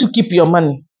 Why can't you keep your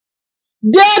money?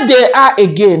 There they are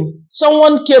again.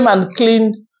 Someone came and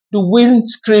cleaned the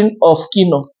windscreen of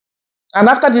Kino. And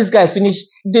after this guy finished,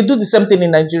 they do the same thing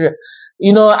in Nigeria.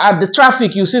 You know, at the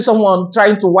traffic, you see someone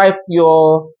trying to wipe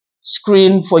your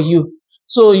screen for you.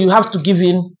 So you have to give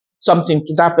in something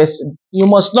to that person. You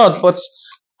must not, but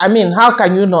I mean, how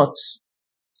can you not?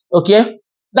 Okay?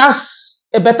 That's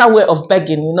a better way of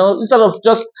begging, you know, instead of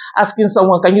just asking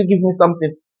someone, "Can you give me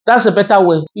something?" That's a better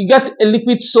way. You get a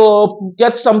liquid soap,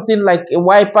 get something like a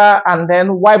wiper, and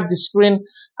then wipe the screen.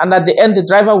 And at the end, the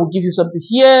driver will give you something.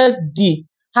 Here, D,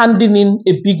 handing in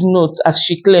a big note, as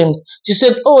she claimed. She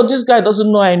said, "Oh, this guy doesn't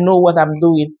know I know what I'm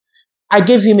doing. I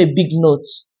gave him a big note."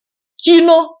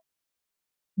 Kino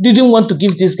didn't want to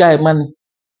give this guy money.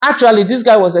 Actually, this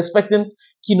guy was expecting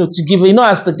Kino to give, you know,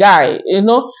 as the guy, you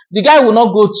know, the guy will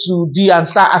not go to D and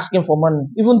start asking for money,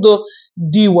 even though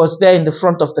D was there in the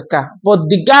front of the car. But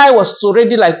the guy was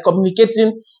already like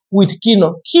communicating with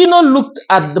Kino. Kino looked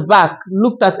at the back,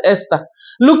 looked at Esther,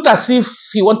 looked as if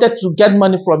he wanted to get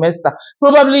money from Esther.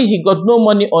 Probably he got no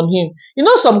money on him. You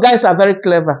know, some guys are very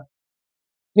clever.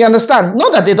 You understand?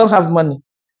 Not that they don't have money,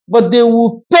 but they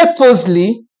will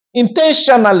purposely,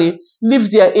 intentionally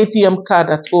leave their ATM card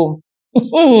at home.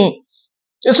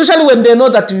 Especially when they know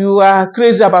that you are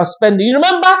crazy about spending. You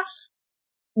remember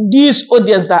this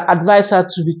audience that advised her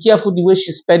to be careful the way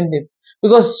she's spending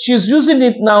because she's using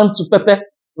it now to pepper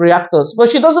reactors.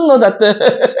 But she doesn't know that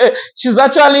she's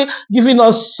actually giving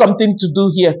us something to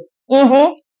do here.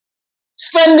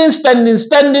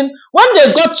 Spending. When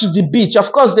they got to the beach,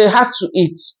 of course, they had to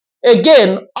eat.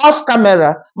 Again, off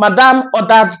camera, Madame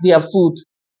ordered their food.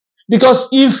 Because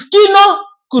if Kino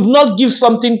could not give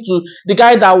something to the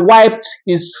guy that wiped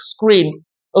his screen,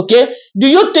 okay, do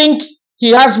you think he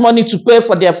has money to pay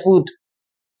for their food?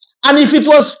 And if it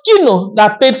was Kino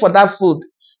that paid for that food,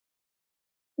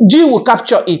 G will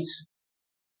capture it.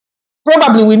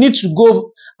 Probably we need to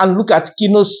go and look at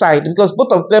Kino's side because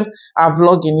both of them are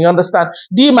vlogging, you understand?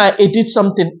 D might edit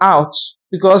something out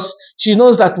because she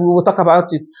knows that we will talk about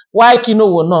it. Why Kino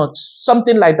will not?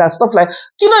 Something like that, stuff like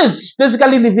Kino is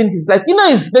basically living his life. Kino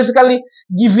is basically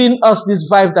giving us this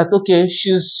vibe that, okay,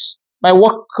 she's my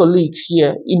work colleague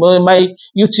here, my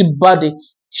YouTube buddy.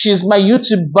 She's my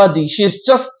YouTube buddy. She's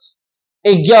just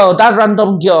a girl, that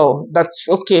random girl that's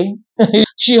okay.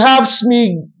 She helps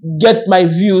me get my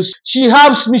views. She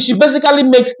helps me. She basically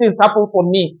makes things happen for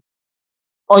me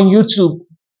on YouTube.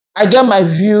 I get my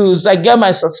views. I get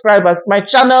my subscribers. My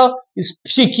channel is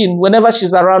peaking whenever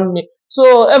she's around me.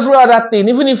 So every other thing,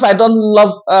 even if I don't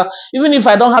love her, even if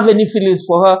I don't have any feelings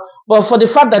for her, but for the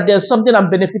fact that there's something I'm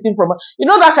benefiting from her, you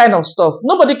know, that kind of stuff.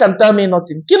 Nobody can tell me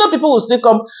nothing. Kino people will still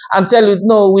come and tell you,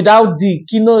 no, without D,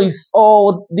 Kino is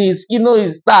all this, Kino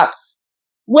is that.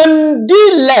 When D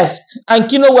left and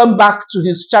Kino went back to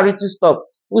his charity stuff,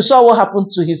 we saw what happened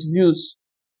to his views.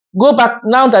 Go back,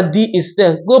 now that D is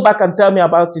there, go back and tell me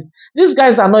about it. These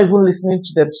guys are not even listening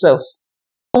to themselves.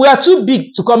 We are too big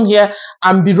to come here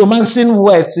and be romancing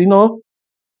words, you know.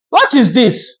 What is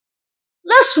this?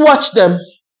 Let's watch them.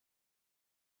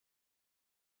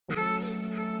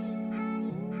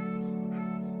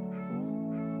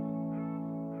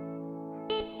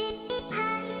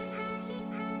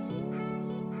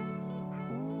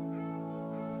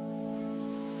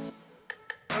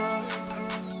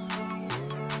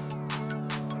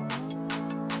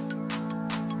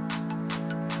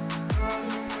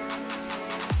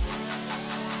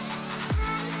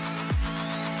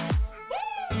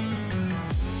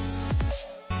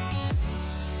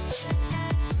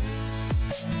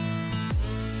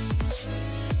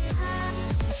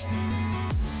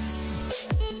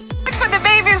 For the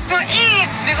babies to eat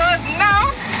because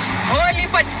now only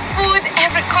but food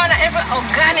every corner, every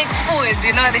organic food,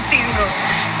 you know the tingo.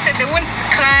 So they won't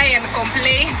cry and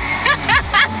complain.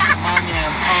 Mommy,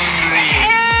 I'm hungry.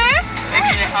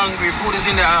 Making me hungry. Food is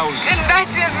in the house. And that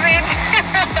is it.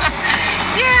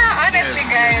 Yeah, honestly,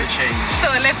 guys. So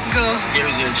let's go.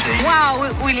 Here's your change. Wow,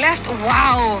 we left.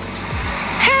 Wow.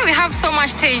 Hey, we have so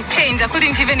much change. I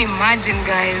couldn't even imagine,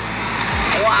 guys.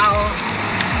 Wow.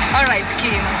 All right,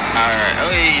 Kim. All right.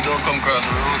 Hey, don't come across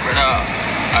the road, brother.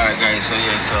 All right, guys. So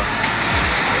yeah, so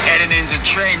heading into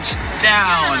Trench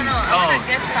Down. No. I wanna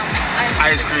get some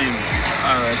Ice cream.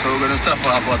 All right. So we're gonna stop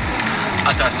off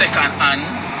at a second hand.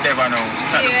 Never know. It's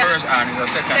not the first hand. It's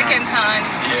a second hand.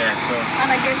 Yeah. So.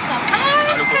 And I get some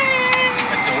ice cream.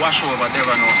 Like the washover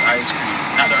Devano's ice cream,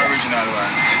 not the original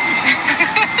one.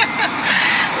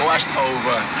 Washed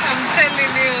over. I'm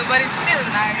telling you, but it's still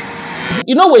nice.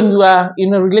 You know, when you are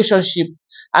in a relationship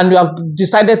and you have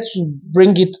decided to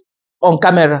bring it on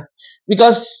camera,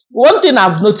 because one thing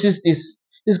I've noticed is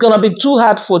it's going to be too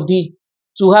hard for D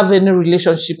to have any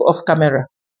relationship off camera.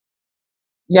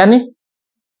 Yani?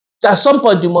 At some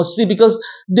point you must see, because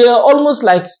they are almost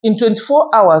like in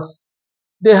 24 hours,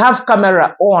 they have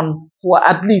camera on for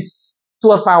at least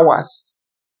 12 hours.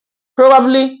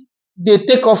 Probably they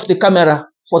take off the camera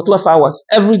for 12 hours.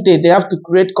 Every day they have to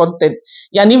create content.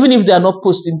 And even if they are not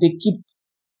posting, they keep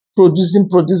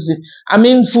producing. I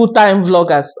mean, full-time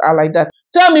vloggers are like that.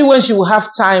 Tell me when she will have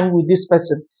time with this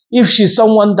person, if she's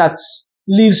someone that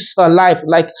lives her life,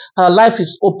 like her life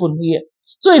is open here.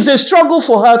 So it's a struggle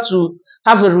for her to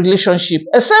have a relationship,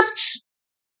 except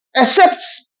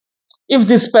if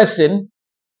this person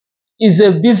is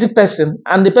a busy person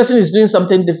and the person is doing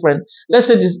something different. Let's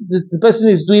say the person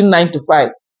is doing 9 to 5.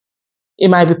 It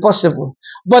might be possible.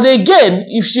 But again,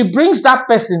 if she brings that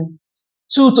person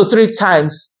 2 to 3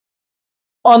 times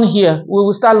on here, we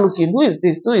will start looking. Who is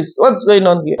this? What's going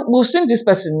on here? We've seen this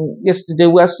person yesterday.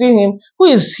 We are seeing him. Who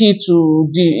is he to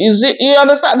do? Is it, you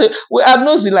understand? We are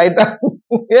nosy like that.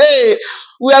 Hey,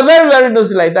 we are very, very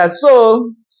nosy like that.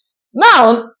 So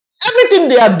now, everything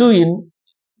they are doing,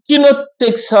 Kino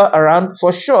takes her around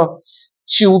for sure.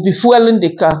 She will be fueling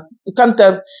the car. You can't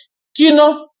tell.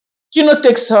 Kino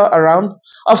takes her around.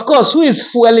 Of course, who is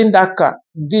fueling that car?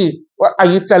 D. What are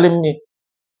you telling me?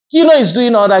 Kino is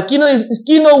doing all that.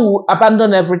 Kino will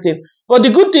abandon everything. But the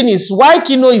good thing is, while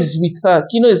Kino is with her,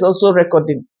 Kino is also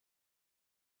recording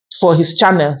for his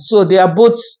channel. So they are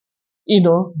both,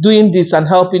 doing this and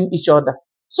helping each other.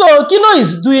 So Kino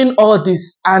is doing all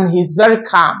this and he's very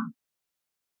calm.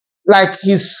 Like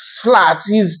he's flat.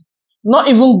 He's not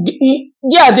even,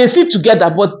 yeah, they sit together,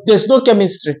 but there's no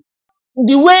chemistry.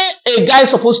 The way a guy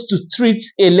is supposed to treat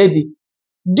a lady,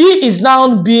 D is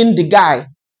now being the guy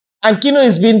and Kino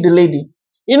is being the lady.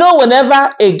 You know,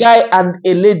 whenever a guy and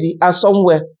a lady are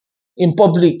somewhere in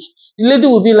public, the lady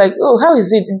will be like, oh, how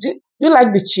is it? Do you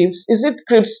like the chips? Is it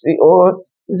crispy or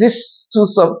is this too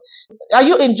soft? Are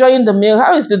you enjoying the meal?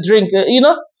 How is the drink? You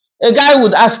know, a guy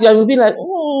would ask you and will be like,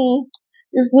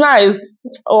 it's nice,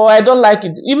 or I don't like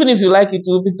it. Even if you like it,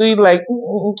 you'll be doing like,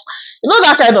 you know,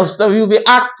 that kind of stuff. You'll be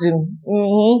acting,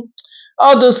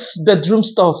 all those bedroom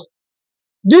stuff.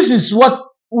 This is what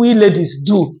we ladies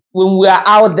do when we are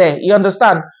out there. You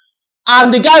understand?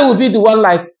 And the guy will be the one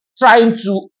like trying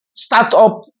to start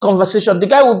up conversation. The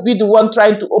guy will be the one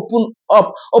trying to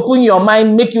open your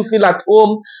mind, make you feel at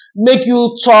home, make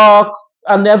you talk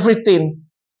and everything.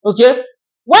 Okay?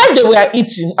 While they were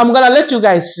eating, I'm gonna let you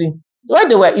guys see. While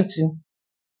they were eating,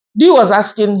 D was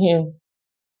asking him,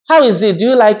 how is it? Do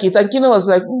you like it? And Kino was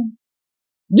like,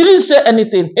 didn't say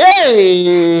anything.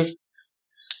 Hey!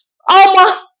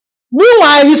 Alma,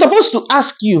 meanwhile, he's supposed to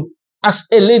ask you, as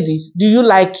a lady, do you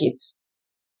like it?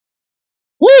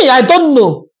 Me, I don't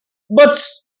know. But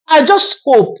I just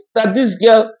hope that this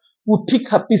girl will pick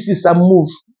her pieces and move.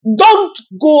 Don't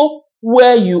go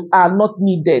where you are not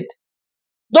needed.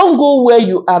 Don't go where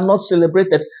you are not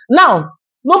celebrated. Now,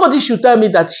 nobody should tell me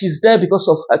that she's there because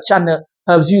of her channel,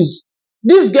 her views.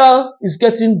 This girl is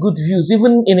getting good views,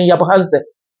 even in Nyabohanse.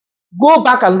 Go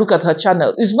back and look at her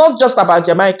channel. It's not just about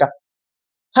Jamaica.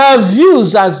 Her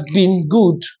views has been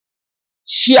good.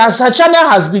 Her channel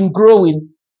has been growing.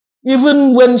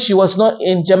 Even when she was not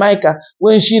in Jamaica.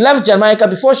 When she left Jamaica,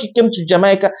 before she came to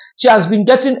Jamaica, she has been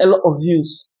getting a lot of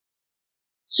views.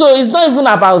 So it's not even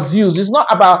about views. It's not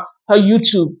about her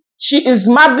YouTube. She is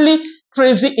madly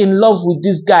crazy in love with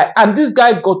this guy. And this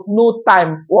guy got no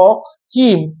time for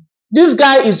him. This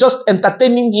guy is just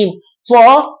entertaining him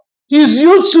for his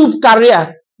YouTube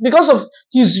career. Because of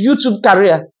his YouTube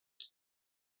career.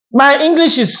 My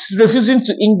English is refusing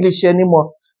to English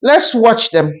anymore. Let's watch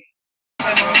them.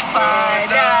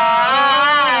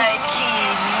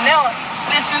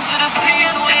 Listen to the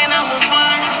pain when I'm a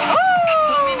fun.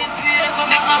 How many tears on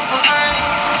my eye for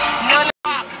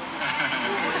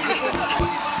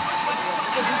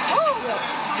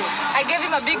I gave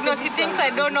him a big note. He thinks I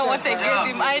don't know what I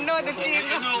gave him. I know the thing.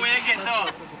 You know where you get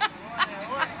now.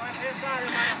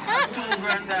 2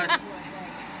 grand that.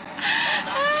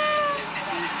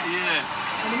 Yeah.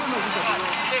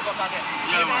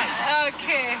 Yeah, man.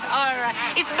 Okay, alright.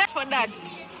 It's best for that.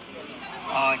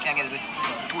 I can get it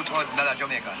 $2,000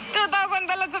 Jamaican.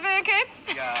 $2,000 Jamaican?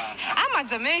 Yeah. I'm a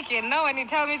Jamaican. Now when you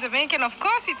tell me Jamaican, of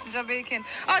course it's Jamaican.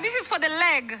 Oh, this is for the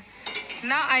leg.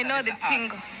 Now I know the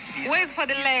thing. Where's for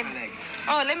the leg?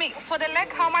 Oh, for the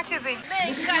leg, how much is it?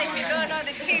 If you don't know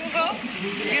the tingo,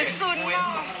 you soon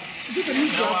know.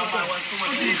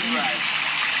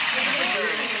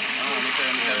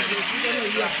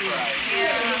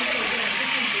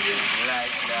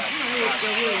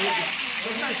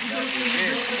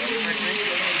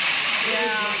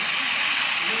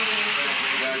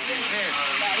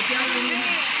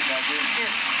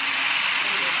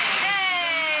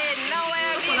 Hey, now I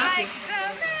be like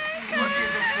Jamaica.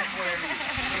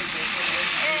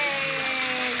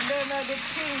 Hey, don't know the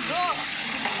tingo.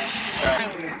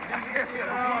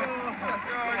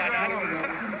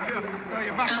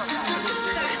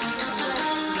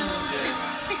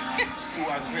 Too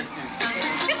aggressive.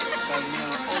 Because you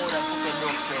know all that fucking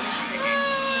dog self.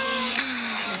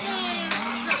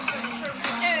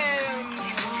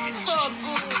 So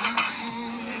good.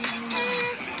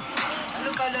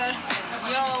 Look at that.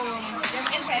 Yo, them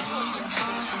inside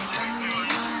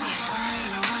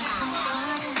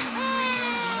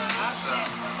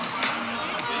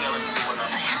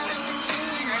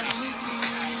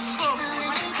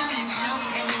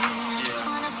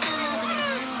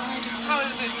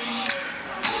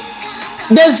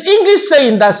There's English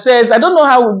saying that says, I don't know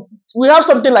how, we have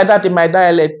something like that in my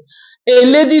dialect. A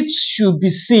lady should be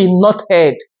seen, not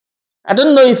heard. I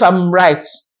don't know if I'm right.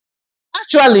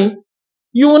 Actually,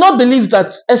 you will not believe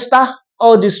that Esther,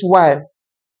 all this while,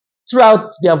 throughout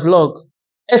their vlog,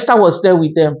 Esther was there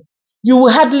with them. You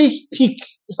will hardly pick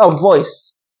her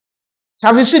voice.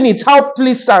 Have you seen it? How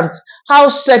pleasant, how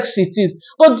sexy it is.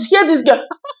 But here this girl,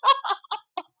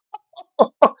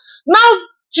 now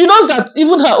she knows that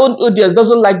even her own audience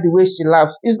doesn't like the way she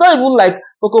laughs. It's not even like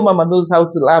Coco Mama knows how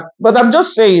to laugh. But I'm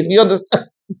just saying, you understand?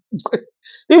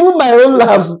 Even my own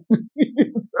laugh,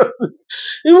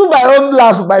 even my own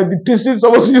laugh might be pissing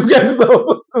some of you guys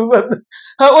off. But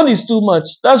her own is too much.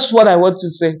 That's what I want to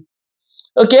say.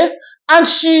 Okay? And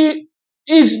she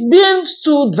is being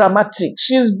too dramatic.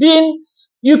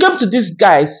 You come to these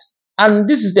guys, and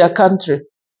this is their country.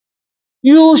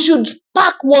 You should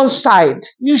pack one side.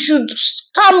 You should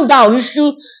calm down. You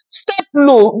should step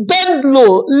low, bend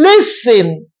low,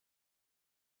 listen.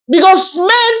 Because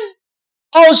men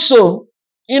also,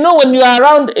 when you are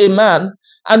around a man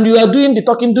and you are doing the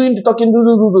talking,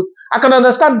 I can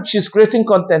understand she's creating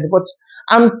content, but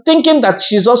I'm thinking that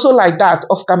she's also like that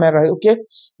off camera, okay?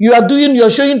 You're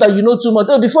showing that you know too much.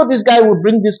 Oh, before this guy will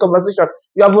bring this conversation,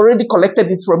 you have already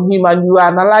collected it from him and you are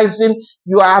analyzing,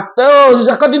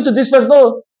 according to this person,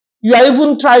 no, you are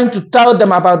even trying to tell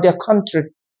them about their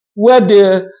country, where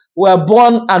they were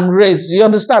born and raised. You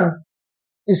understand?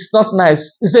 It's not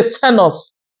nice. It's a turn off.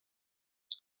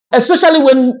 Especially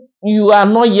when you are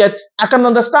not yet. I can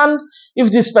understand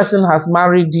if this person has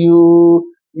married you,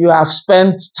 you have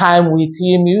spent time with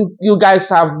him, you guys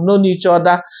have known each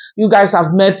other, you guys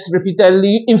have met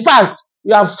repeatedly. In fact,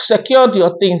 you have secured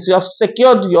your things, you have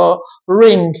secured your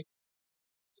ring.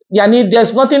 Yani,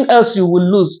 there's nothing else you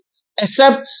will lose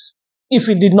except if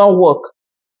it did not work.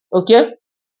 Okay?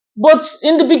 But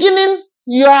in the beginning,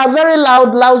 you are very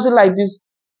loud, lousy like this.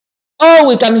 All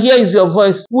we can hear is your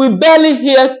voice. We barely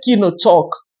hear Kino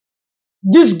talk.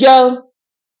 This girl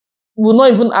will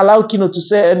not even allow Kino to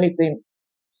say anything.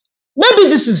 Maybe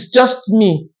this is just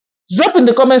me. Drop in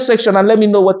the comment section and let me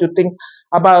know what you think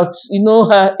about,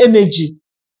 her energy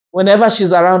whenever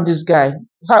she's around this guy.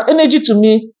 Her energy to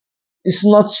me is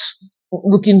not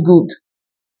looking good.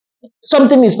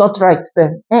 Something is not right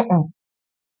there.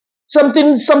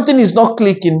 Something is not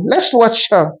clicking. Let's watch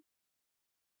her.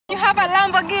 You have a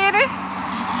Lamborghini?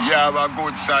 You have a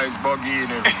good size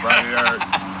Lamborghini.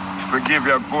 Forgive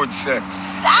your good sex.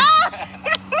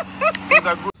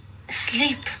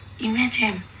 Sleep.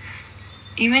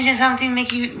 Imagine something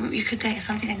make you could take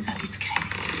something like that. It's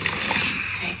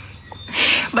crazy.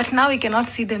 But now we cannot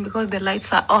see them because the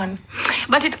lights are on.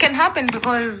 But it can happen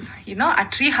because, a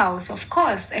tree house, of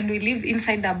course, and we live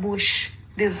inside the bush.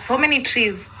 There's so many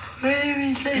trees.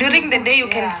 During the day you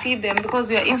can see them because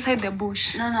you're inside the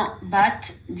bush. No,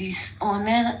 but this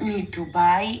owner need to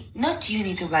buy, not you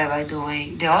need to buy, by the way.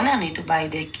 The owner need to buy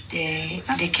the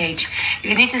cage.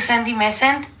 You need to send him a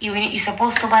cent. You're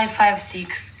supposed to buy 5,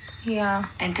 6. Yeah.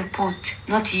 And to put,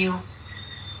 not you.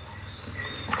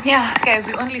 Yeah, guys,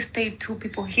 we only stayed 2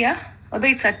 people here. Although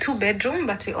it's a 2-bedroom,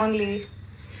 but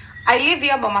I live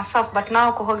here by myself, but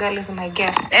now Kohogal is my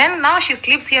guest. And now she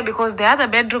sleeps here because the other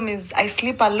bedroom is I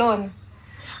sleep alone.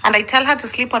 And I tell her to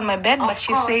sleep on my bed, but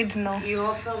she said no. You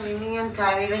offer me million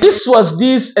times. This was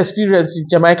this experience in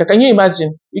Jamaica. Can you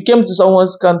imagine? You came to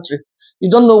someone's country.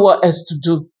 You don't know what else to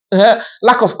do.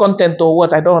 Lack of content or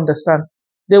what? I don't understand.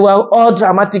 They were all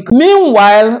dramatic.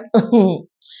 Meanwhile,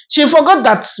 she forgot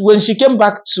that when she came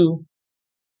back to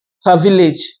her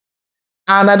village,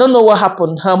 and I don't know what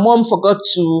happened. Her mom forgot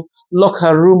to lock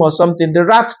her room or something. The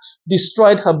rat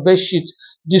destroyed her bedsheet,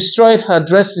 destroyed her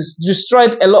dresses,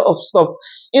 destroyed a lot of stuff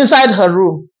inside her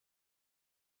room.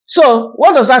 So,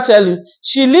 what does that tell you?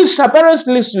 Her parents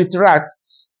lives with rats.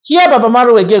 Here, Baba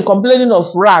Maru again complaining of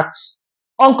rats,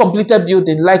 uncompleted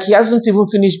building, like he hasn't even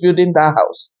finished building that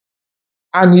house.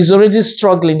 And he's already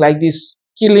struggling like this,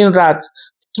 killing rats,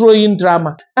 throwing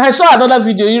drama. I saw another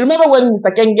video. You remember when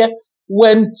Mr. Kenge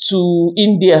went to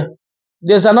India?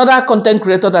 There's another content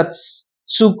creator that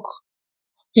took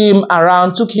him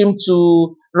around, took him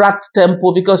to rat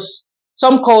temple, because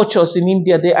some cultures in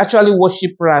India, they actually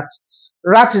worship rats.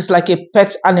 Rat is like a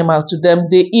pet animal to them.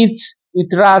 They eat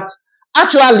with rats.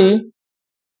 Actually,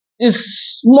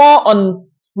 it's more on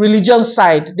religion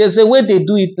side. There's a way they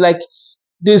do it, like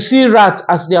they see rat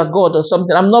as their god or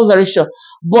something. I'm not very sure.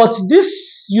 But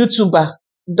this YouTuber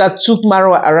that took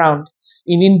Marwa around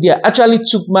in India actually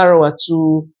took Marwa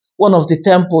to one of the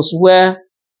temples where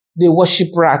they worship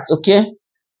rats, okay?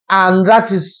 And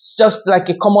rat is just like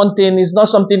a common thing. It's not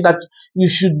something that you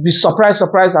should be surprised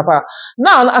about.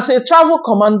 Now, as a travel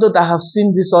commando that have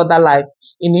seen this other life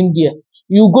in India,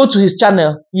 you go to his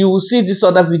channel, you will see these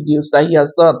other videos that he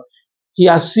has done. He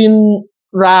has seen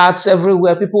rats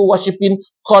everywhere, people worshipping,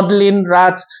 cuddling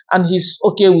rats, and he's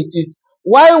okay with it.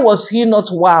 Why was he not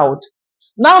wowed?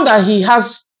 Now that he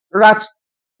has rat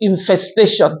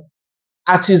infestation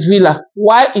at his villa,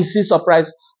 why is he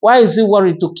surprised? Why is he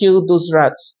worried to kill those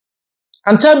rats?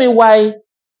 And tell me why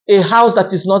a house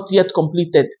that is not yet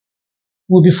completed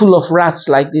will be full of rats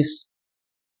like this.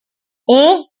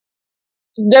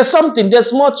 There's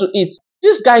more to it.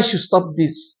 This guy should stop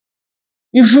this.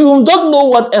 If you don't know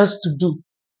what else to do,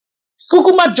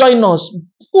 Kukuma, join us.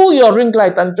 Pull your ring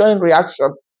light and join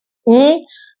reaction.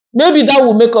 Maybe that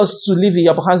will make us to live in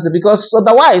Nyabohanse, because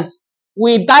otherwise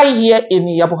we die here in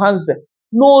Nyabohanse.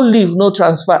 No leave, no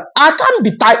transfer. I can't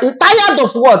be tired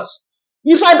of what?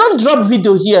 If I don't drop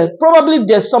video here, probably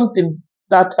there's something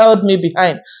that held me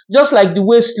behind. Just like the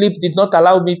way sleep did not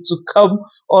allow me to come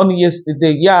on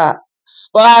yesterday. Yeah.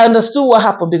 But I understood what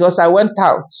happened because I went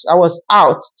out. I was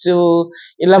out till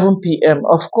 11 p.m.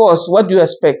 Of course, what do you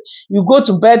expect? You go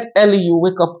to bed early, you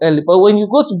wake up early. But when you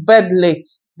go to bed late,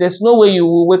 there's no way you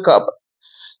will wake up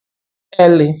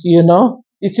early, you know?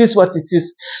 It is what it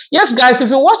is. Yes, guys,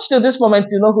 if you watch till this moment,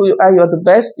 you know who you are. You're the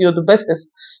best. You're the bestest.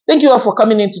 Thank you all for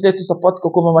coming in today to support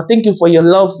Coco Mama. Thank you for your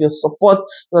love, your support,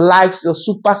 your likes, your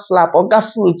super slap,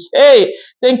 Oga Fruits. Hey,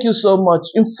 thank you so much.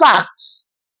 In fact,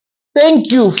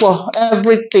 thank you for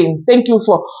everything. Thank you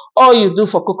for all you do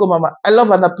for Coco Mama. I love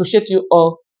and appreciate you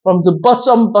all from the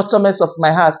bottomest of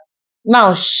my heart.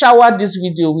 Now, shower this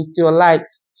video with your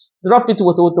likes. Drop it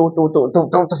for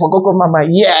Coco Mama.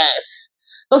 Yes.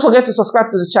 Don't forget to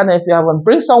subscribe to the channel if you haven't.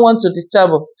 Bring someone to the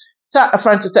table. Tell a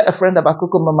friend to tell a friend about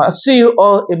Coco Mama. I'll see you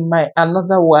all in my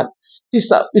another one. Peace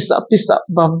out, peace out, peace out.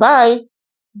 Bye-bye.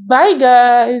 Bye,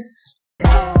 guys.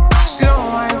 Slow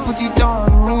and put it on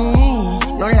me.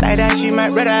 No like that, she my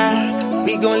brother.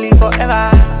 We gon' live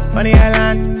forever. On the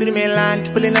island to the mainland,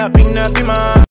 pulling up, bring up, Bigman.